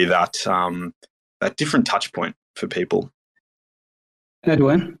looking to be that different touch point for people.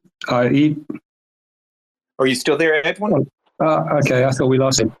 Edwin, Are you still there, Edwin? Okay, I thought we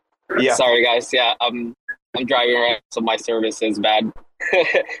lost him. Yeah. Sorry, guys. Yeah, I'm driving around, so my service is bad.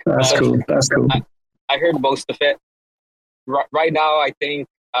 That's cool. That's cool. I heard most of it. Right now, I think,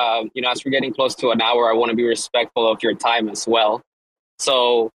 as we're getting close to an hour, I want to be respectful of your time as well.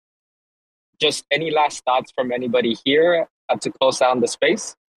 So just any last thoughts from anybody here to close down the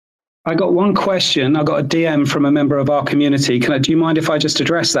space? I got one question. I got a DM from a member of our community. Do you mind if I just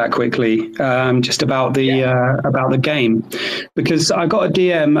address that quickly? Just about the game, because I got a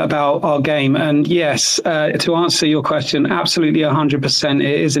DM about our game, and yes, to answer your question, absolutely 100%,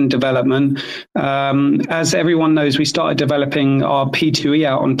 it is in development. As everyone knows, we started developing our P2E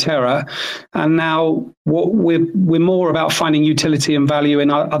out on Terra, and now we're more about finding utility and value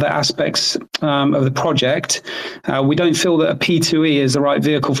in other aspects of the project. We don't feel that a P2E is the right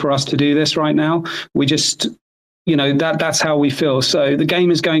vehicle for us to do this right now. We just, that's how we feel. So the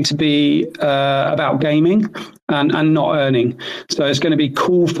game is going to be about gaming and not earning. So it's going to be a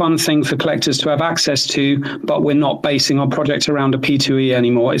cool, fun thing for collectors to have access to, but we're not basing our project around a P2E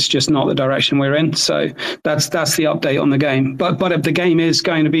anymore. It's just not the direction we're in. So that's the update on the game. But the game is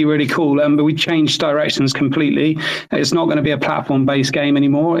going to be really cool. But we changed directions completely. It's not going to be a platform-based game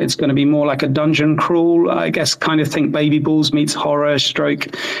anymore. It's going to be more like a dungeon crawl, I guess, kind of think Baby Balls meets horror stroke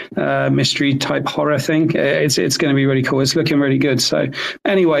mystery type horror thing. It's going to be really cool. It's looking really good. So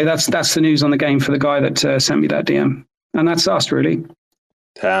anyway, that's the news on the game for the guy that sent me that DM, and that's us really.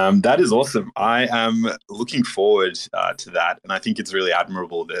 That is awesome. I am looking forward to that, and I think it's really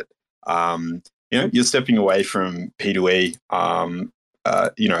admirable that you're stepping away from P2E.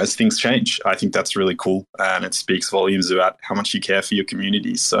 As things change, I think that's really cool, and it speaks volumes about how much you care for your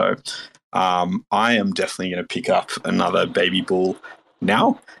community. So I am definitely going to pick up another Baby Bull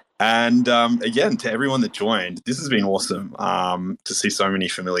now. And again, to everyone that joined, this has been awesome to see so many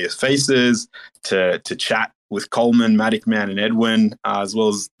familiar faces, to chat with Coleman, Matic Man, and Edwin, as well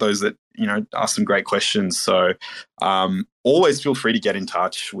as those that asked some great questions. So always feel free to get in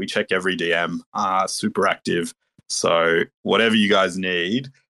touch. We check every DM, super active. So whatever you guys need,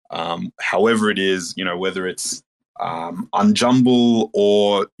 however it is, whether it's unjumble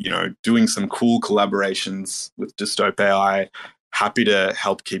or doing some cool collaborations with Dystope AI. Happy to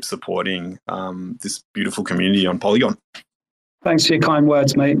help keep supporting this beautiful community on Polygon. Thanks for your kind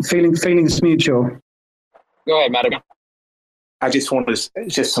words, mate. Feelings mutual. Go ahead, Madam. I just want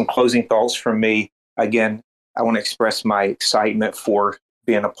just some closing thoughts from me. Again, I want to express my excitement for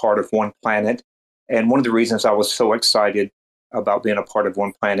being a part of OnePlanet. And one of the reasons I was so excited about being a part of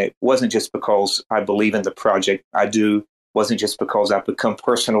OnePlanet wasn't just because I believe in the project. Wasn't just because I've become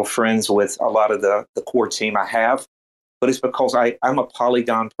personal friends with a lot of the core team I have. But it's because I'm a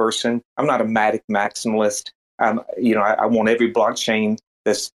Polygon person. I'm not a Matic maximalist. I want every blockchain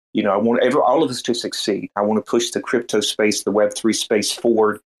I want all of us to succeed. I want to push the crypto space, the Web3 space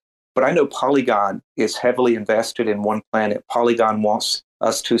forward. But I know Polygon is heavily invested in OnePlanet. Polygon wants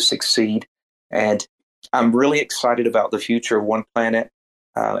us to succeed. And I'm really excited about the future of OnePlanet.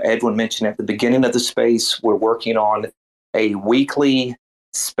 Edwin mentioned at the beginning of the space, we're working on a weekly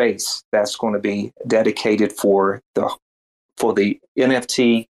space that's going to be dedicated for the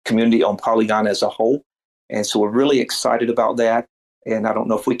NFT community on Polygon as a whole. And so we're really excited about that. And I don't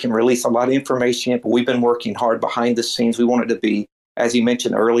know if we can release a lot of information yet, but we've been working hard behind the scenes. We want it to be, as you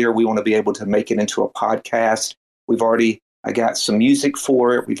mentioned earlier, we want to be able to make it into a podcast. I got some music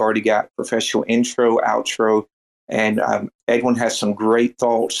for it. We've already got professional intro, outro. And Edwin has some great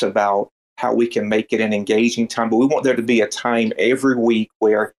thoughts about how we can make it an engaging time. But we want there to be a time every week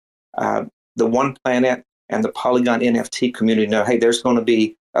where the OnePlanet and the Polygon NFT community know, hey, there's going to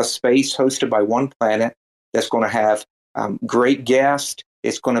be a space hosted by OnePlanet that's going to have great guests.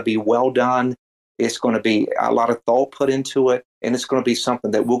 It's going to be well done. It's going to be a lot of thought put into it. And it's going to be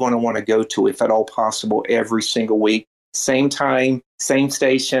something that we're going to want to go to, if at all possible, every single week. Same time, same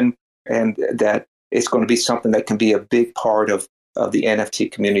station. And that it's going to be something that can be a big part of the NFT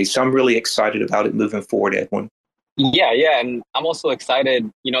community. So I'm really excited about it moving forward, Edwin. Yeah. And I'm also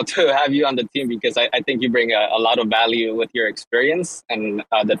excited, to have you on the team because I think you bring a lot of value with your experience and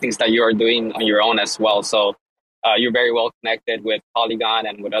the things that you are doing on your own as well. So you're very well connected with Polygon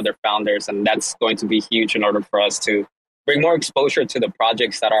and with other founders, and that's going to be huge in order for us to bring more exposure to the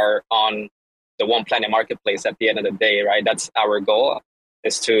projects that are on the OnePlanet marketplace at the end of the day, right? That's our goal,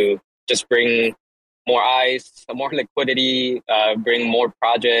 is to just bring more eyes, more liquidity, bring more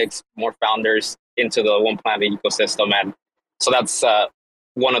projects, more founders into the OnePlanet ecosystem. And so that's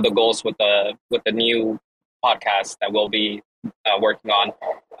one of the goals with the new podcast that we'll be working on.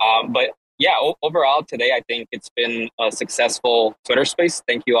 But yeah, overall today, I think it's been a successful Twitter space.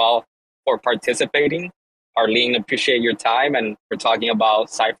 Thank you all for participating. Arlene, appreciate your time and for talking about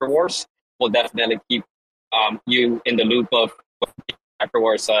Cypher Wars. We'll definitely keep you in the loop of Cypher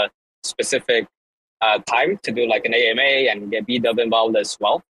Wars specific time to do like an AMA and get BW involved as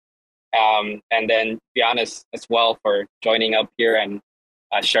well. And then Giannis as well for joining up here and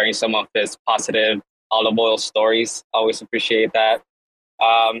sharing some of his positive olive oil stories. Always appreciate that.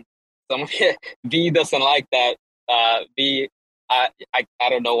 V doesn't like that. V, I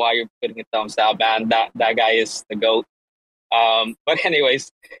don't know why you're putting a thumbs down, man. That guy is the GOAT. But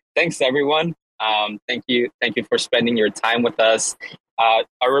anyways, thanks everyone. Thank you for spending your time with us.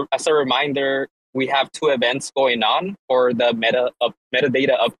 As a reminder, we have 2 events going on for the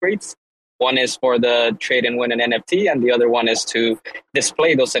metadata upgrades. One is for the trade and win an NFT, and the other one is to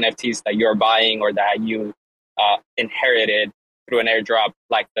display those NFTs that you're buying or that you inherited through an airdrop,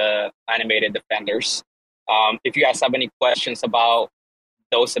 like the animated defenders. If you guys have any questions about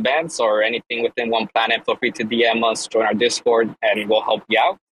those events or anything within OnePlanet, feel free to DM us, join our Discord, and we'll help you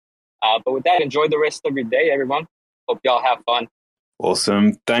out. But with that, enjoy the rest of your day, everyone. Hope y'all have fun.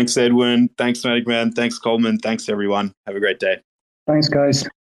 Awesome. Thanks, Edwin. Thanks, Magic Man. Thanks, Coleman. Thanks, everyone. Have a great day. Thanks, guys.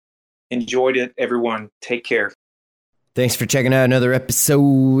 Enjoyed it, everyone. Take care. Thanks for checking out another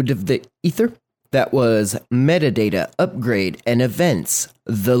episode of The Ether. That was Metadata Upgrade and Events,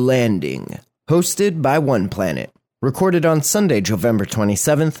 The Landing, hosted by OnePlanet, recorded on Sunday, November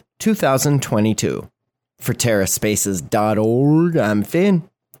 27th, 2022. For TerraSpaces.org, I'm Finn.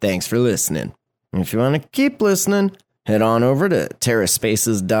 Thanks for listening. And if you want to keep listening, head on over to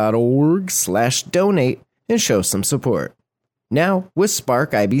TerraSpaces.org/donate and show some support. Now with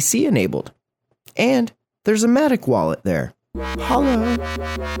Spark IBC enabled. And there's a Matic wallet there. Hello.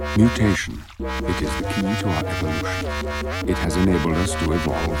 Mutation. It is the key to our evolution. It has enabled us to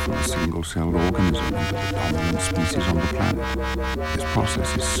evolve from a single-celled organism into the dominant species on the planet. This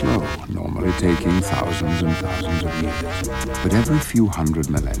process is slow, normally taking thousands and thousands of years. But every few hundred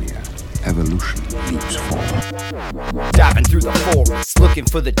millennia, evolution leaps forward. Diving through the forest, looking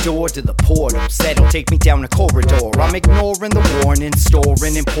for the door to the portals that'll take me down a corridor. I'm ignoring the warning,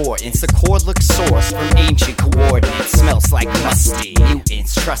 storing importance. The cord looks sourced from ancient coordinates. Smells like musty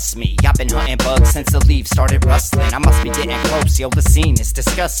mutants, trust me. I've been hunting bugs since the leaves started rustling. I must be getting close, yo, the scene is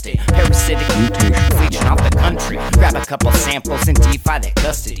disgusting. Parasitic mutation, legion off the country. Grab a couple samples and defy their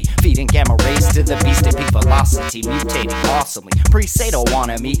custody. Feeding gamma rays to the beast at peak velocity. Mutating awesomely, pre-say don't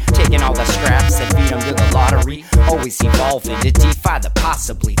wanna me. Taking all the scraps and feed them to the lottery. Always evolving to defy the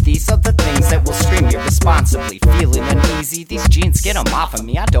possibly. These are the things that will stream irresponsibly. Feeling uneasy, these genes get them off of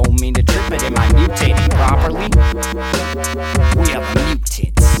me. I don't mean to trip it, am I mutating properly? We are the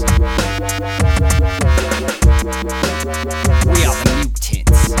mutants. We are the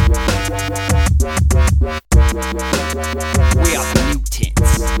mutants. We are the mutants.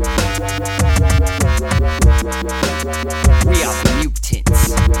 We are the mutants.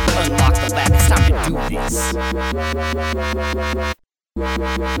 Unlock the lab, it's time to do this.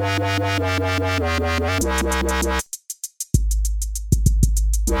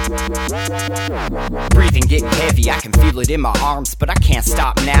 Breathing getting heavy, I can feel it in my arms, but I can't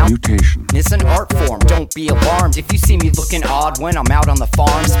stop now. Mutation. It's an art form, don't be alarmed if you see me looking odd when I'm out on the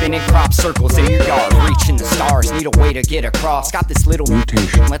farm, spinning crop circles in your yard, reaching the stars, need a way to get across. Got this little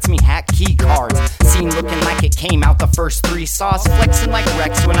mutation, lets me hack key cards. Scene looking like it came out the first 3 saws, flexing like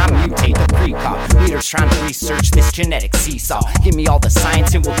Rex when I mutate the pre-cop. Leaders trying to research this genetic seesaw. Give me all the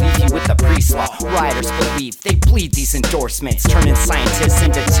science and we'll leave you with the pre-slaw. Writers believe they bleed these endorsements, turning scientists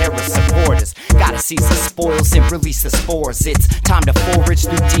into terrorist supporters. Gotta seize the spoils and release the spores. It's time to forage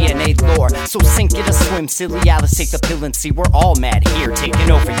through DNA lore. So sink it or swim, silly Alice, take the pill and see we're all mad here,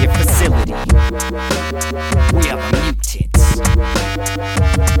 taking over your facility. We are the mutants.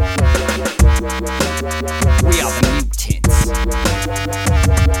 We are the mutants.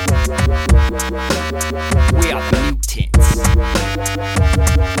 We are the mutants.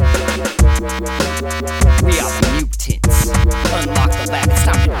 We are the mutants. Unlock the lab, it's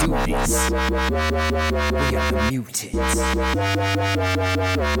time to do this. We are the mutants.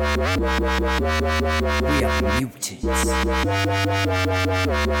 We are the mutants.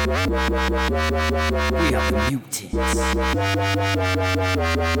 We are the mutants.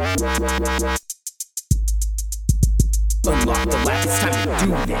 Unlock the lab, it's time to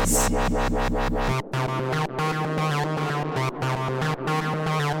do this.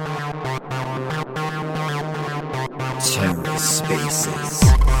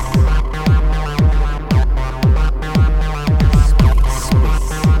 TerraSpaces.